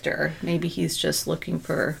collector. Maybe he's just looking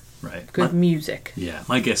for good music. Yeah,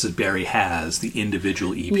 my guess is Barry has the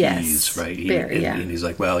individual EPs, yes, right? Barry, and he's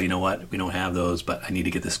like, well, you know what? We don't have those, but I need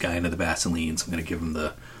to get this guy into the Vaselines. I'm going to give him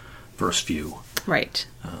the first few. Right.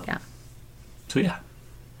 Yeah. So yeah,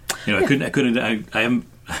 I couldn't. I am.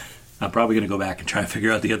 I'm probably going to go back and try and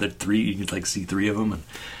figure out the other three. You could like see three of them, and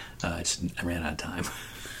I ran out of time.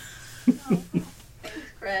 Thanks,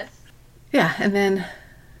 Chris. Yeah, and then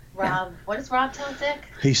Rob, what does Rob tell Dick?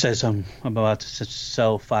 He says, I'm about to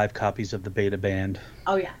sell 5 copies of the Beta Band.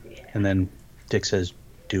 Oh, yeah. And then Dick says,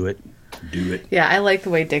 do it. Do it. Yeah, I like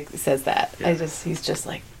the way Dick says that. Yeah. He's just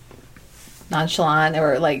like nonchalant,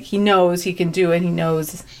 or like he knows he can do it. He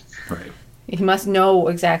knows. Right. He must know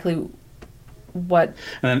exactly what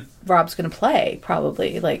Rob's going to play,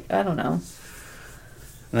 probably. Like, I don't know.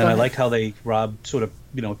 And then I like how Rob sort of,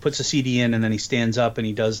 puts a CD in, and then he stands up and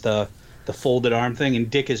he does the folded arm thing, and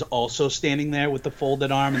Dick is also standing there with the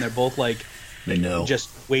folded arm, and they're both like, they know, just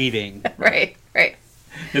waiting. Right.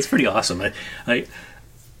 It's pretty awesome. I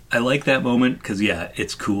like that moment because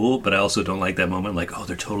it's cool, but I also don't like that moment. Like,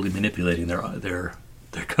 they're totally manipulating their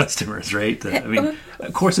customers, right? I mean,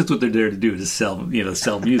 of course, it's what they're there to do, to sell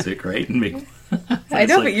music, right? And make. I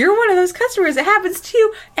know, but you're one of those customers. It happens to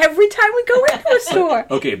you every time we go into a store.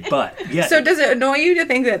 Okay, but yeah. So does it annoy you to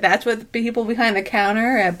think that that's what the people behind the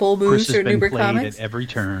counter at Bull Moose or Newber Comics? At every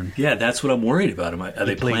turn. Yeah, that's what I'm worried about. Are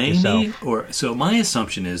they playing me? So my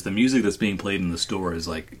assumption is the music that's being played in the store is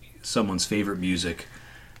like someone's favorite music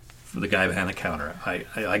for the guy behind the counter.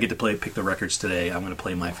 I get to pick the records today. I'm going to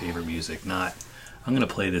play my favorite music. Not I'm going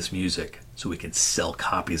to play this music so we can sell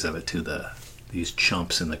copies of it to these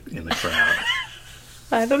chumps in the crowd.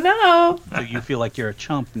 I don't know. So you feel like you're a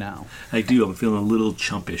chump now? I do. I'm feeling a little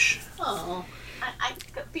chumpish. Oh,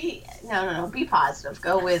 No. Be positive.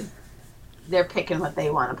 Go with they're picking what they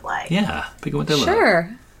want to play. Yeah, picking what they love.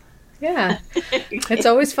 Sure. Yeah. It's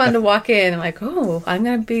always fun to walk in and like, I'm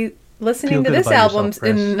going to be listening to this album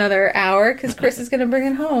in another hour because Chris is going to bring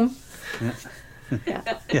it home.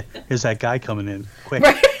 Yeah. Here's that guy coming in. Quick.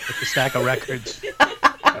 Right. With a stack of records.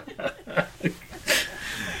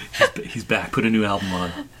 He's back. Put a new album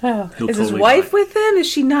on. Is his wife with him? Is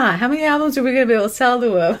she not? How many albums are we going to be able to sell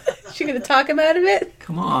to him? Is she going to talk him out of it?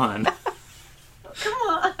 Come on.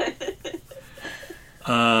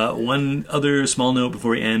 One other small note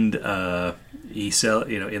before we end. He says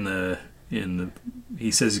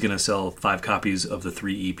he's going to sell 5 copies of the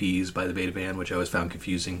 3 EPs by the Beta Band, which I always found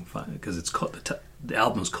confusing because it's called the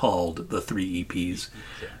album's called the 3 EPs.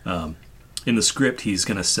 In the script, he's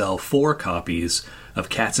going to sell 4 copies of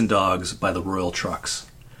Cats and Dogs by the Royal Trucks.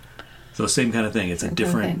 So same kind of thing. It's a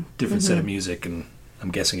different set of music, and I'm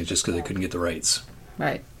guessing it's just because they couldn't get the rights.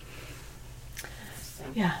 Right.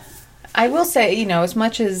 Yeah. I will say, as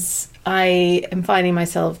much as I am finding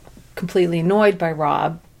myself completely annoyed by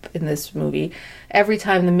Rob in this movie, every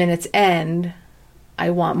time the minutes end, I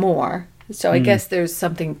want more. So I guess there's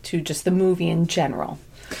something to just the movie in general.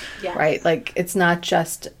 Yes. Right? Like, it's not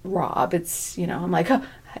just Rob. It's, I'm like, oh,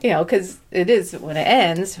 because it is when it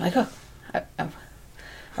ends, I'm like,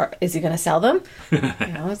 or is he going to sell them?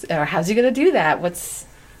 Or how's he going to do that?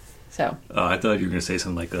 So. Oh, I thought you were going to say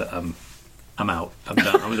something like, I'm out. I'm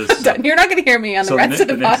done. I'm done. You're not going to hear me on the rest of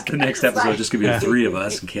the podcast. The next episode just going to be the three of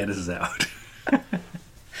us, and Candace is out.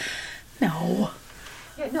 No.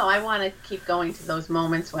 Yeah, no, I want to keep going to those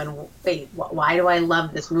moments when, wait, why do I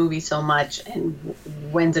love this movie so much? And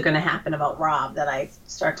when's it going to happen about Rob that I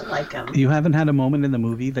start to like him? You haven't had a moment in the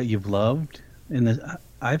movie that you've loved?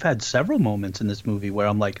 I've had several moments in this movie where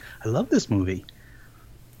I'm like, I love this movie.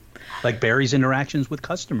 Like Barry's interactions with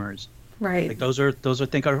customers. Right. Like those I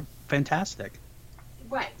think are fantastic.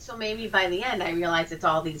 Right. So maybe by the end I realize it's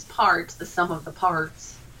all these parts, the sum of the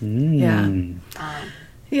parts. Mm.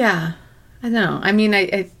 Yeah. I know. I mean,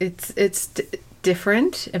 it's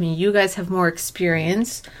different. I mean, you guys have more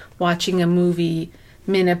experience watching a movie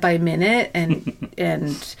minute by minute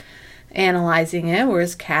and analyzing it,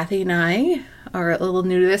 whereas Kathy and I are a little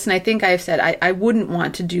new to this. And I think I've said I wouldn't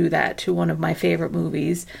want to do that to one of my favorite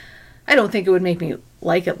movies. I don't think it would make me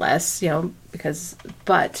like it less,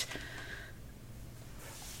 but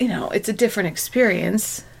it's a different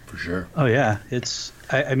experience. For sure. Oh yeah,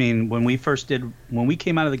 I mean, when we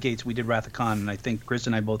came out of the gates, we did Wrath of Khan, and I think Chris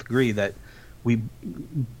and I both agree that we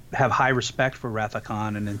have high respect for Wrath of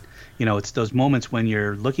Khan, and then, it's those moments when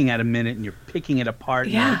you're looking at a minute and you're picking it apart,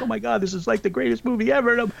 and you're like, oh my God, this is like the greatest movie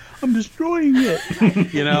ever, and I'm destroying it,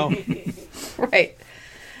 Right.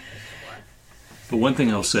 But one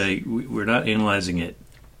thing I'll say, we're not analyzing it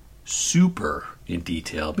super in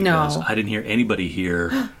detail because I didn't hear anybody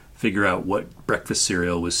here figure out what breakfast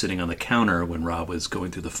cereal was sitting on the counter when Rob was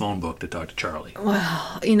going through the phone book to talk to Charlie.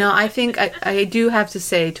 Well, I think I do have to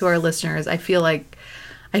say to our listeners, I feel like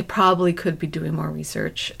I probably could be doing more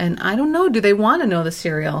research. And I don't know, do they want to know the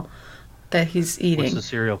cereal that he's eating? What's the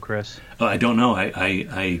cereal, Chris? I don't know.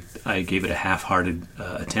 I gave it a half-hearted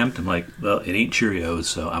attempt. I'm like, well, it ain't Cheerios,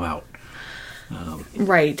 so I'm out.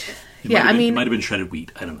 Right. It might have been shredded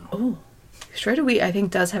wheat. I don't know. Oh, shredded wheat, I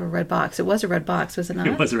think, does have a red box. It was a red box, was it not?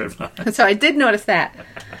 It was a red box. So I did notice that.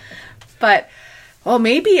 But,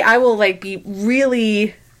 maybe I will be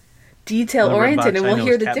really detail-oriented and we'll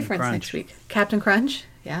hear the difference next week. Captain Crunch?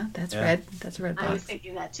 Yeah, that's red. That's a red box. I was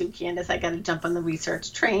thinking that too, Candace. I got to jump on the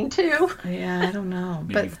research train too. Yeah, I don't know.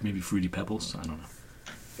 Maybe Fruity Pebbles? I don't know.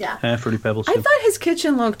 Yeah. Fruity Pebbles too. I thought his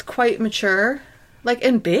kitchen looked quite mature,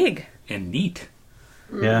 and big. And neat.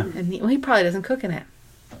 Yeah. And he probably doesn't cook in it.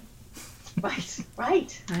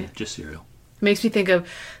 Right. Yeah, just cereal. Makes me think of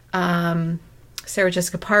Sarah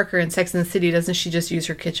Jessica Parker in Sex and the City. Doesn't she just use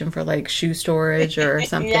her kitchen for shoe storage or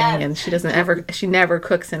something? Yes. And she never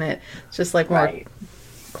cooks in it. It's just more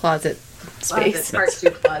closet space. Part 2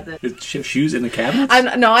 closet. Does she have shoes in the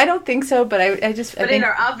cabinets? No, I don't think so. But I think in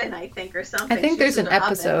her oven, I think, or something. I think there's an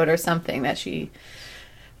episode or something that she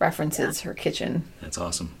references her kitchen. That's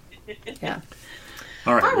awesome. Yeah.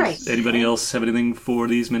 All right. Anybody else have anything for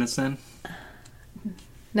these minutes then?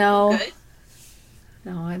 No. Good?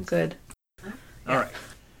 No, I'm good. All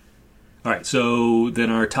right. So then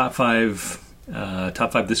our top five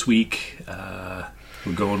this week.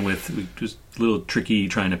 We're going with just a little tricky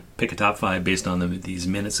trying to pick a top five based on these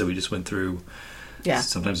minutes that we just went through. Yeah.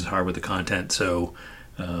 Sometimes it's hard with the content. So,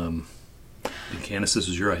 Candace, this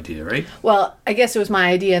was your idea, right? Well, I guess it was my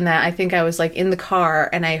idea in that I think I was in the car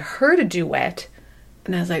and I heard a duet,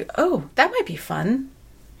 and I was like, "Oh, that might be fun."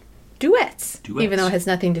 Duets, even though it has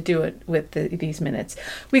nothing to do with these minutes.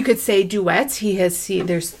 We could say duets.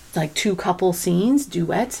 There's 2 couple scenes.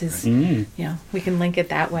 Duets is, we can link it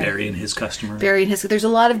that way. Barry and his customer. There's a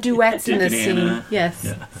lot of duets in this scene. Anna. Yes.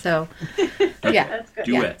 Yeah. So, yeah. That's good.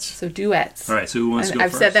 Duets. Yeah. So duets. All right. So who wants to go I've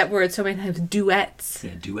first? said that word so many times. Duets.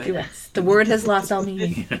 Yeah, Duets. The word has lost all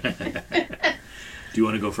meaning. Do you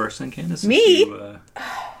want to go first then, Candace? Me?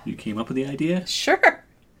 You came up with the idea? Sure.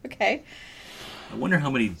 Okay. I wonder how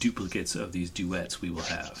many duplicates of these duets we will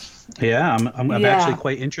have. Yeah, I'm actually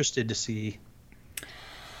quite interested to see.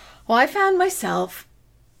 Well, I found myself,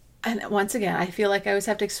 and once again, I feel like I always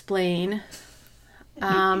have to explain.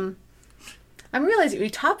 I'm realizing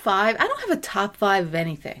top 5, I don't have a top 5 of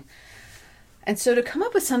anything. And so to come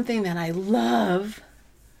up with something that I love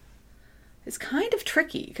is kind of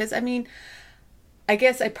tricky. Because, I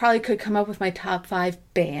guess I probably could come up with my top 5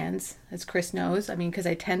 bands, as Chris knows. Because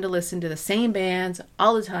I tend to listen to the same bands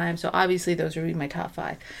all the time. So obviously those would be my top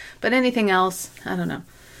 5. But anything else, I don't know.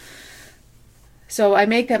 So I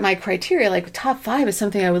make that my criteria. Top 5 is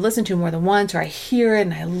something I would listen to more than once, or I hear it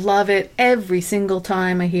and I love it every single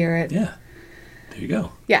time I hear it. Yeah. There you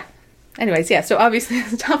go. Yeah. Anyways, yeah. So obviously,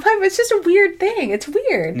 the top 5. It's just a weird thing. It's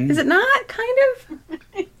weird, is it not? Kind of.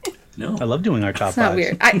 No, I love doing our top It's not 5s.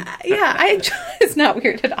 weird. I enjoy. It's not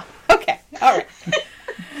weird at all. Okay. All right.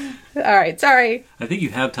 All right. Sorry. I think you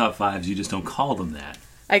have top 5s. You just don't call them that.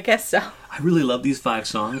 I guess so. I really love these 5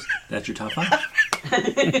 songs. That's your top 5. I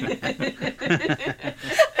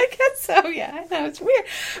guess so. Yeah. I know it's weird,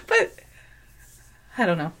 but I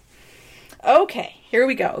don't know. Okay. Here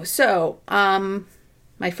we go. So,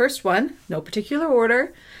 my first one, no particular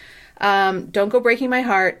order. Don't Go Breaking My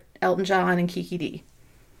Heart, Elton John and Kiki D.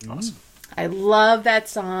 Awesome. I love that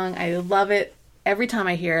song. I love it every time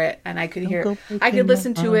I hear it, and I could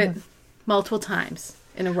listen to it multiple times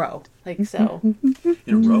in a row. Like so. In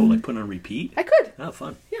a row, like put on repeat? I could. Oh,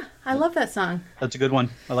 fun. Yeah, I love that song. That's a good one.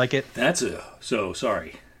 I like it.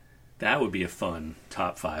 Sorry. That would be a fun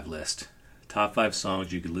top 5 list. Top 5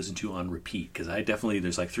 songs you could listen to on repeat. Because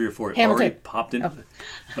there's like 3 or 4 Hamilton. already popped in. Oh.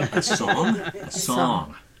 A song? A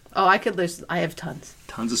song. Oh, I could listen. I have tons.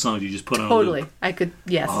 Tons of songs you just put on a Totally. loop. I could,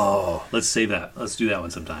 yes. Oh, let's save that. Let's do that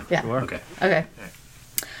one sometime. Yeah. Sure. Okay. Okay.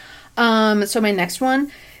 So my next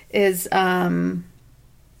one is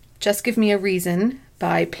Just Give Me a Reason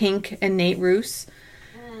by Pink and Nate Ruess.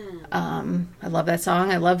 I love that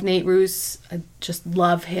song. I love Nate Ruess. I just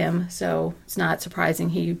love him. So it's not surprising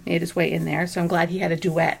he made his way in there. So I'm glad he had a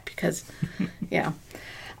duet because, yeah.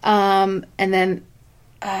 And then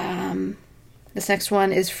this next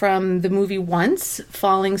one is from the movie Once,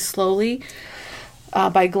 Falling Slowly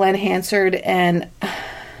by Glenn Hansard and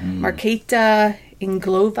Marketa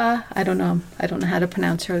Inglova. I don't know how to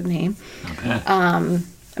pronounce her name. Okay. I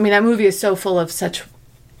mean, that movie is so full of such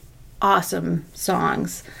awesome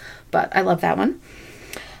songs, but I love that one.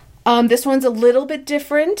 This one's a little bit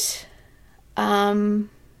different, but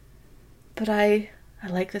I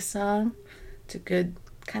like this song. It's a good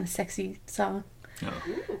kind of sexy song.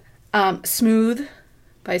 Oh. Smooth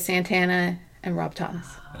by Santana and Rob Thomas.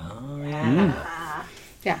 Oh, yeah.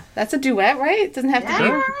 Yeah, that's a duet, right? It doesn't have to be,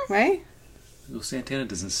 right? Well, Santana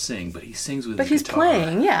doesn't sing, but he sings with But his he's guitar.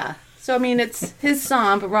 playing, yeah. So, I mean, it's his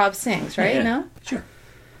song, but Rob sings, right? Yeah, No? Sure.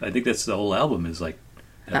 I think that's the whole album is like,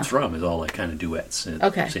 that's from, is all like kind of duets. And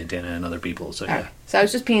Okay. Santana and other people. So, All yeah. right. So I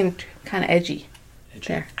was just being kind of edgy. Edgy.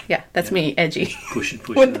 There. Yeah, that's me, edgy. Pushing.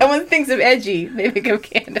 When someone thinks of edgy, they think of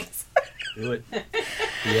Candace. Do it.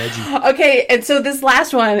 Be edgy. Okay, and so this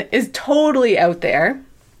last one is totally out there.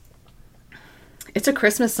 It's a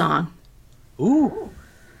Christmas song, Ooh.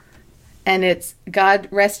 and it's God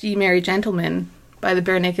Rest Ye Merry Gentlemen by the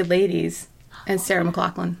Bare Naked Ladies and Sarah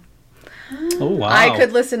McLachlan. Oh, wow. I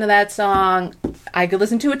could listen to that song. I could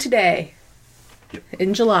listen to it today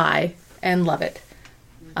in July and love it.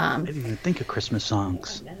 I didn't even think of Christmas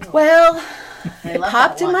songs. Well, I it love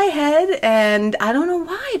popped that in one. my head, and I don't know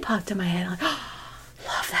why it popped in my head. I'm like, oh,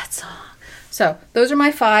 love that song. So those are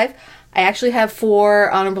my 5. I actually have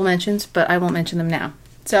 4 honorable mentions, but I won't mention them now.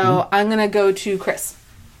 So I'm going to go to Chris.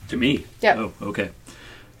 To me? Yep. Oh, okay.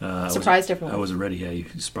 Surprised everyone. I wasn't ready. Yeah, you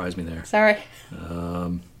surprised me there. Sorry.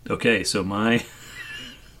 Okay, so my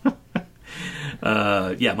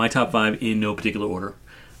my top 5 in no particular order.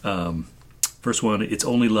 First one, It's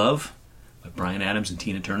Only Love by Bryan Adams and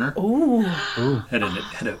Tina Turner. Ooh. Had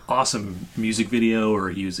an awesome music video,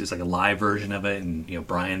 or it's like a live version of it, and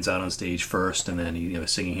Bryan's out on stage first, and then he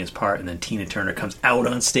singing his part, and then Tina Turner comes out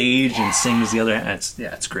on stage and sings the other.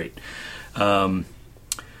 It's great.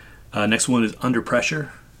 Next one is Under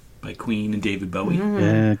Pressure by Queen and David Bowie.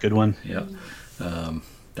 Yeah, good one. Yeah.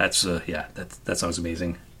 That song's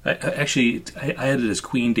amazing. I had it as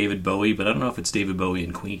Queen David Bowie, but I don't know if it's David Bowie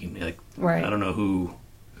and Queen. Right. I don't know who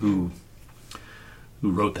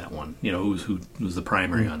wrote that one. Who was the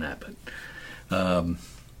primary on that. But I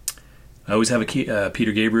always have a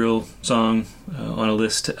Peter Gabriel song on a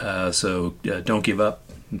list. So Don't Give Up,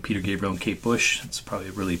 Peter Gabriel and Kate Bush. It's probably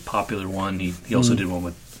a really popular one. He also did one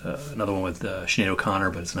with another one with Sinead O'Connor,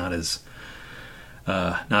 but it's not as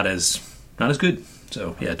good.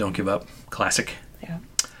 So yeah, Don't Give Up, classic. Yeah.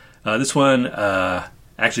 This one,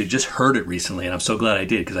 actually just heard it recently, and I'm so glad I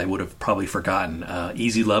did because I would have probably forgotten.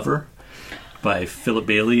 Easy Lover by Philip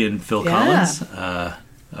Bailey and Phil Collins,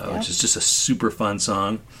 which is just a super fun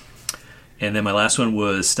song. And then my last one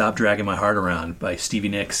was Stop Dragging My Heart Around by Stevie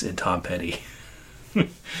Nicks and Tom Petty.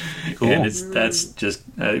 Cool. And that's just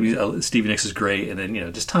Stevie Nicks is great, and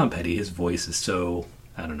then just Tom Petty, his voice is so,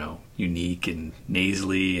 I don't know, unique and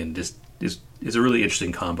nasally, and just is a really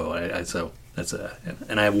interesting combo. So that's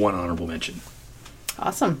and I have one honorable mention.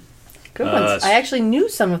 Awesome. Good ones. I actually knew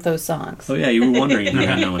some of those songs. Oh yeah, you were wondering if you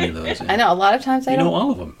didn't know any of those. Yeah. I know a lot of times I You don't. know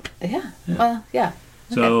all of them. Yeah. Well, yeah.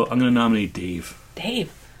 So I'm going to nominate Dave.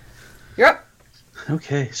 Dave, you're up.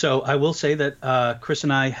 Okay, so I will say that Chris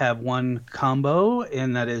and I have one combo,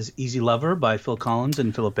 and that is "Easy Lover" by Phil Collins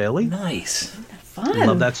and Philip Bailey. Nice. Fun. I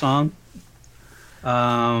love that song.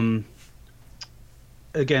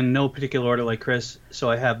 Again, no particular order like Chris. So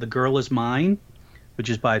I have "The Girl Is Mine," which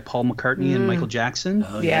is by Paul McCartney and Michael Jackson.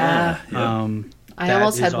 Oh, Yeah. yeah. I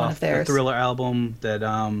almost That had is one off of theirs. the Thriller album that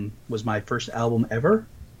was my first album ever.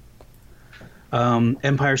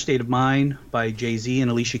 Empire State of Mind by Jay-Z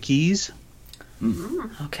and Alicia Keys.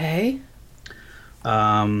 Okay.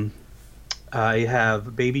 I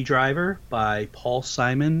have Baby Driver by Paul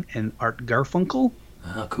Simon and Art Garfunkel.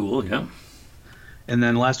 Oh, cool. Yeah. And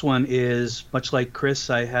then last one is, much like Chris,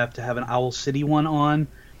 I have to have an Owl City one on.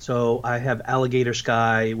 So I have Alligator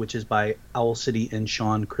Sky, which is by Owl City and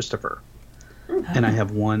Sean Christopher. And I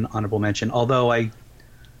have one honorable mention. Although I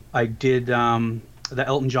did, the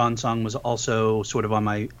Elton John song was also sort of on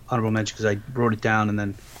my honorable mention because I wrote it down and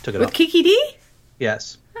then took it With off. Kiki D?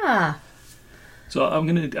 Yes. Ah. So I'm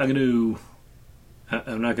not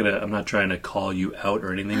trying to call you out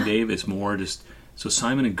or anything, Dave. It's more just, so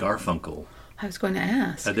Simon and Garfunkel, I was going to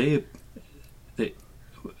ask. are they aren't they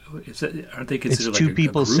It's considered two like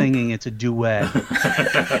people a group? singing. It's a duet.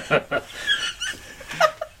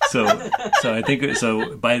 So I think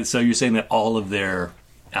so you're saying that all of their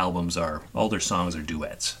all their songs are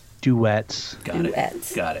duets. Duets. Got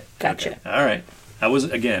Duets. it. Got it. Gotcha. Okay. All right. I was,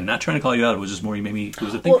 again, not trying to call you out. It was just more you made me. It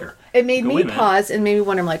was a Well, thinker. it made Go, me wait a minute. pause and made me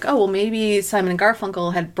wonder, like, oh, well, maybe Simon and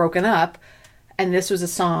Garfunkel had broken up, and this was a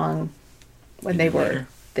song when they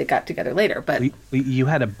got together later. But You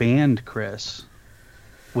had a band, Chris.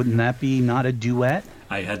 Wouldn't that be not a duet?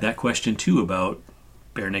 I had that question too about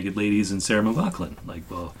Bare Naked Ladies and Sarah McLachlan. Like,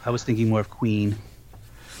 well, I was thinking more of Queen.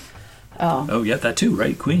 oh yeah, that too,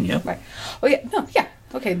 right? Queen, yeah. right. Oh yeah, no, yeah,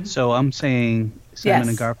 okay, So I'm saying Simon Yes.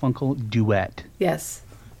 and Garfunkel duet. yes.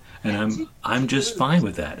 And I'm just fine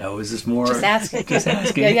with that. I was just more Just asking. Just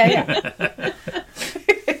asking. Yeah.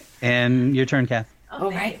 And your turn, Kath.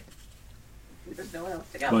 All right. There's nowhere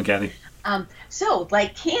else to go. Come on, Kathy. So,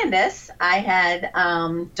 like Candace, I had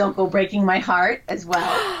 "Don't Go Breaking My Heart" as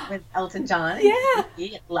well with Elton John. And Yeah.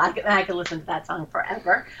 Kiki. I could listen to that song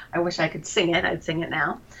forever. I wish I could sing it. I'd sing it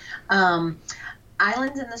now.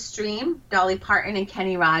 "Islands in the Stream," Dolly Parton and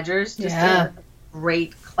Kenny Rogers. Just Yeah. a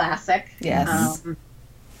great classic. Yes.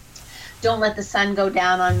 "Don't Let the Sun Go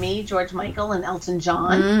Down on Me," George Michael and Elton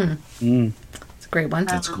John. It's a great one.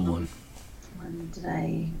 That's a cool one. When did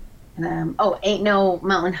I? "Ain't No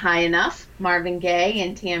Mountain High Enough," Marvin Gaye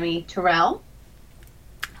and Tammy Terrell.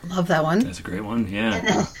 Love that one. That's a great one.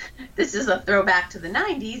 Yeah. This is a throwback to the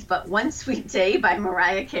 90s, but "One Sweet Day" by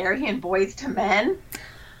Mariah Carey and Boyz II Men.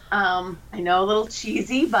 I know a little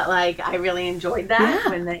cheesy, but like I really enjoyed that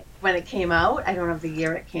when it came out. I don't know the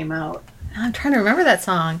year it came out. I'm trying to remember that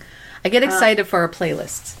song. I get excited for our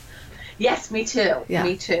playlists. Yes, me too. Yeah.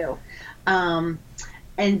 Me too. And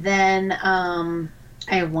then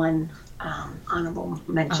I have one honorable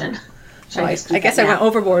mention. So I guess I went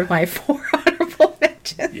overboard with my 4 honorable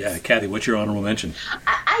mentions. Yeah, Kathy, what's your honorable mention?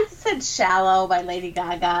 I said "Shallow" by Lady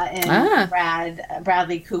Gaga and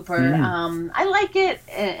Bradley Cooper. I like it,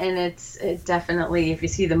 and it definitely, if you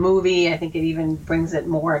see the movie, I think it even brings it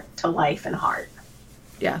more to life and heart.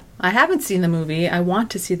 Yeah, I haven't seen the movie. I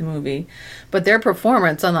want to see the movie, but their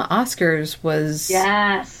performance on the Oscars was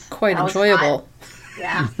quite that was enjoyable. fun.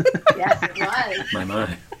 Yeah, yes, it was.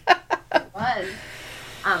 My. It was.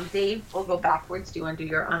 Dave, we'll go backwards. Do you want to do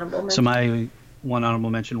your honorable mention? So my one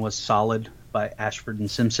honorable mention was "Solid" by Ashford and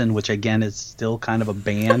Simpson, which again is still kind of a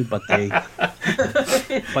band, but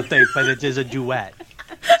but it is a duet.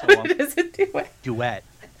 So, It is a duet. duet.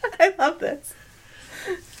 I love this.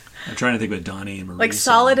 I'm trying to think about Donnie and Marie. Like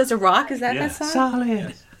 "Solid as a Rock." Is that that song?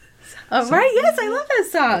 Solid. Oh, right. Yes, I love that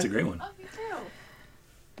song. That's a great one. Oh, me too.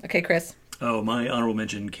 Okay, Chris. Oh, my honorable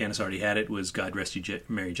mention, Candace already had it, was "God Rest You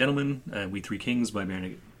Merry Gentlemen," We Three Kings by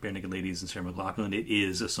Bare Naked Ladies and Sarah McLachlan. It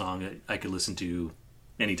is a song that I could listen to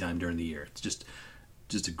anytime during the year. It's just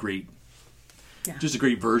a great, just a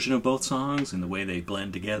great version of both songs and the way they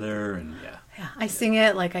blend together. And Yeah, I sing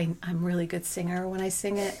it like I'm a really good singer when I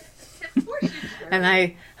sing it. And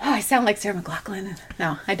I sound like Sarah McLachlan.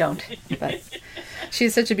 No, I don't. But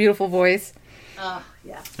she's such a beautiful voice. Oh,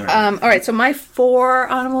 yeah. All All right, so my 4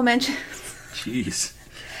 honorable mentions. Jeez.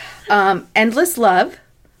 "Endless Love,"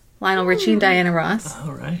 Lionel Richie and Diana Ross.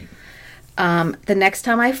 All right. "The Next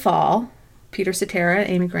Time I Fall," Peter Cetera and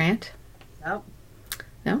Amy Grant. Nope.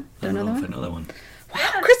 No? I Don't don't know know that if one? I know that one.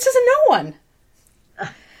 Wow, Chris doesn't know one.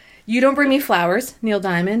 "You Don't Bring Me Flowers," Neil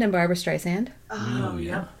Diamond and Barbara Streisand. Oh,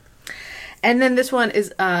 yeah. And then this one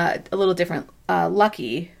is a little different.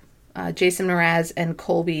 "Lucky," Jason Mraz and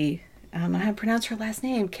Colby I don't know how to pronounce her last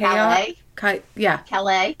name. Calais. Yeah.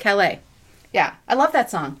 Calais. Yeah. I love that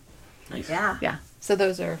song. Nice. Yeah. Yeah. So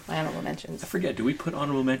those are my honorable mentions. I forget, do we put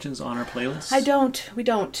honorable mentions on our playlist? We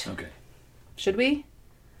don't. Okay. Should we?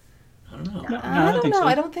 I don't know. No, I don't know. so.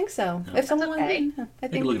 I don't think so. No. If someone, okay. I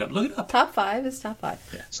think Look it up. Look it up. top 5 is top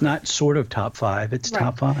 5. It's not sort of top 5. It's Right.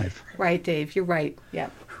 top 5. Right, Dave. You're right. Yeah.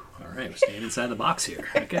 All right, we're staying inside the box here.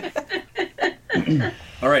 Okay.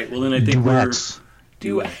 All right, well then I think Duets.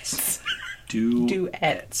 Duets.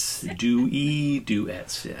 Duets.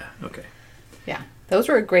 Duets. Yeah. Okay. Yeah. Those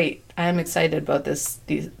were great. I'm excited about this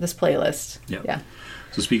playlist. Yep. Yeah.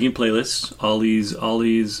 So speaking of playlists, all these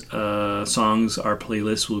songs, our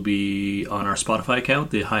playlist will be on our Spotify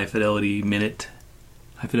account, the High Fidelity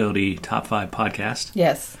Top 5 podcast.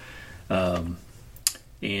 Yes.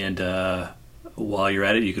 And while you're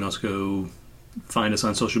at it, you can also go find us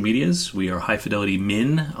on social medias. We are High Fidelity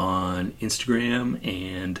Min on Instagram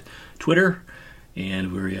and Twitter.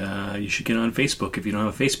 And you should get on Facebook if you don't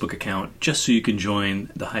have a Facebook account, just so you can join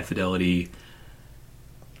the High Fidelity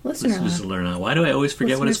Listeners Lounge. Why do I always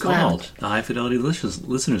forget what it's called? Lounge. The High Fidelity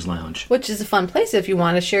Listeners Lounge. Which is a fun place if you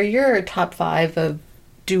want to share your top 5 of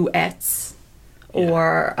duets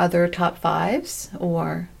or other top 5s,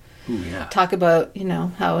 or Ooh, yeah. talk about,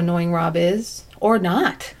 how annoying Rob is, or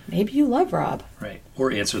not. Maybe you love Rob. Right.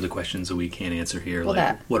 Or answer the questions that we can't answer here. Well,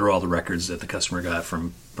 like, what are all the records that the customer got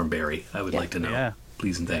from Barry? I would like to know. Yeah.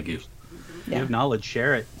 Please and thank you. You have knowledge,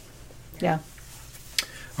 share it. Yeah.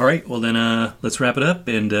 All right. Well, then let's wrap it up,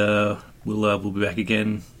 and we'll be back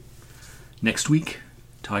again next week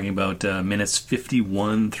talking about minutes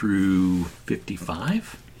 51 through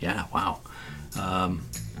 55. Yeah. Wow.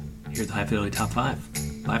 Here's the High Fidelity Top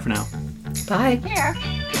 5. Bye for now. Bye. Here.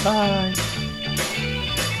 Bye.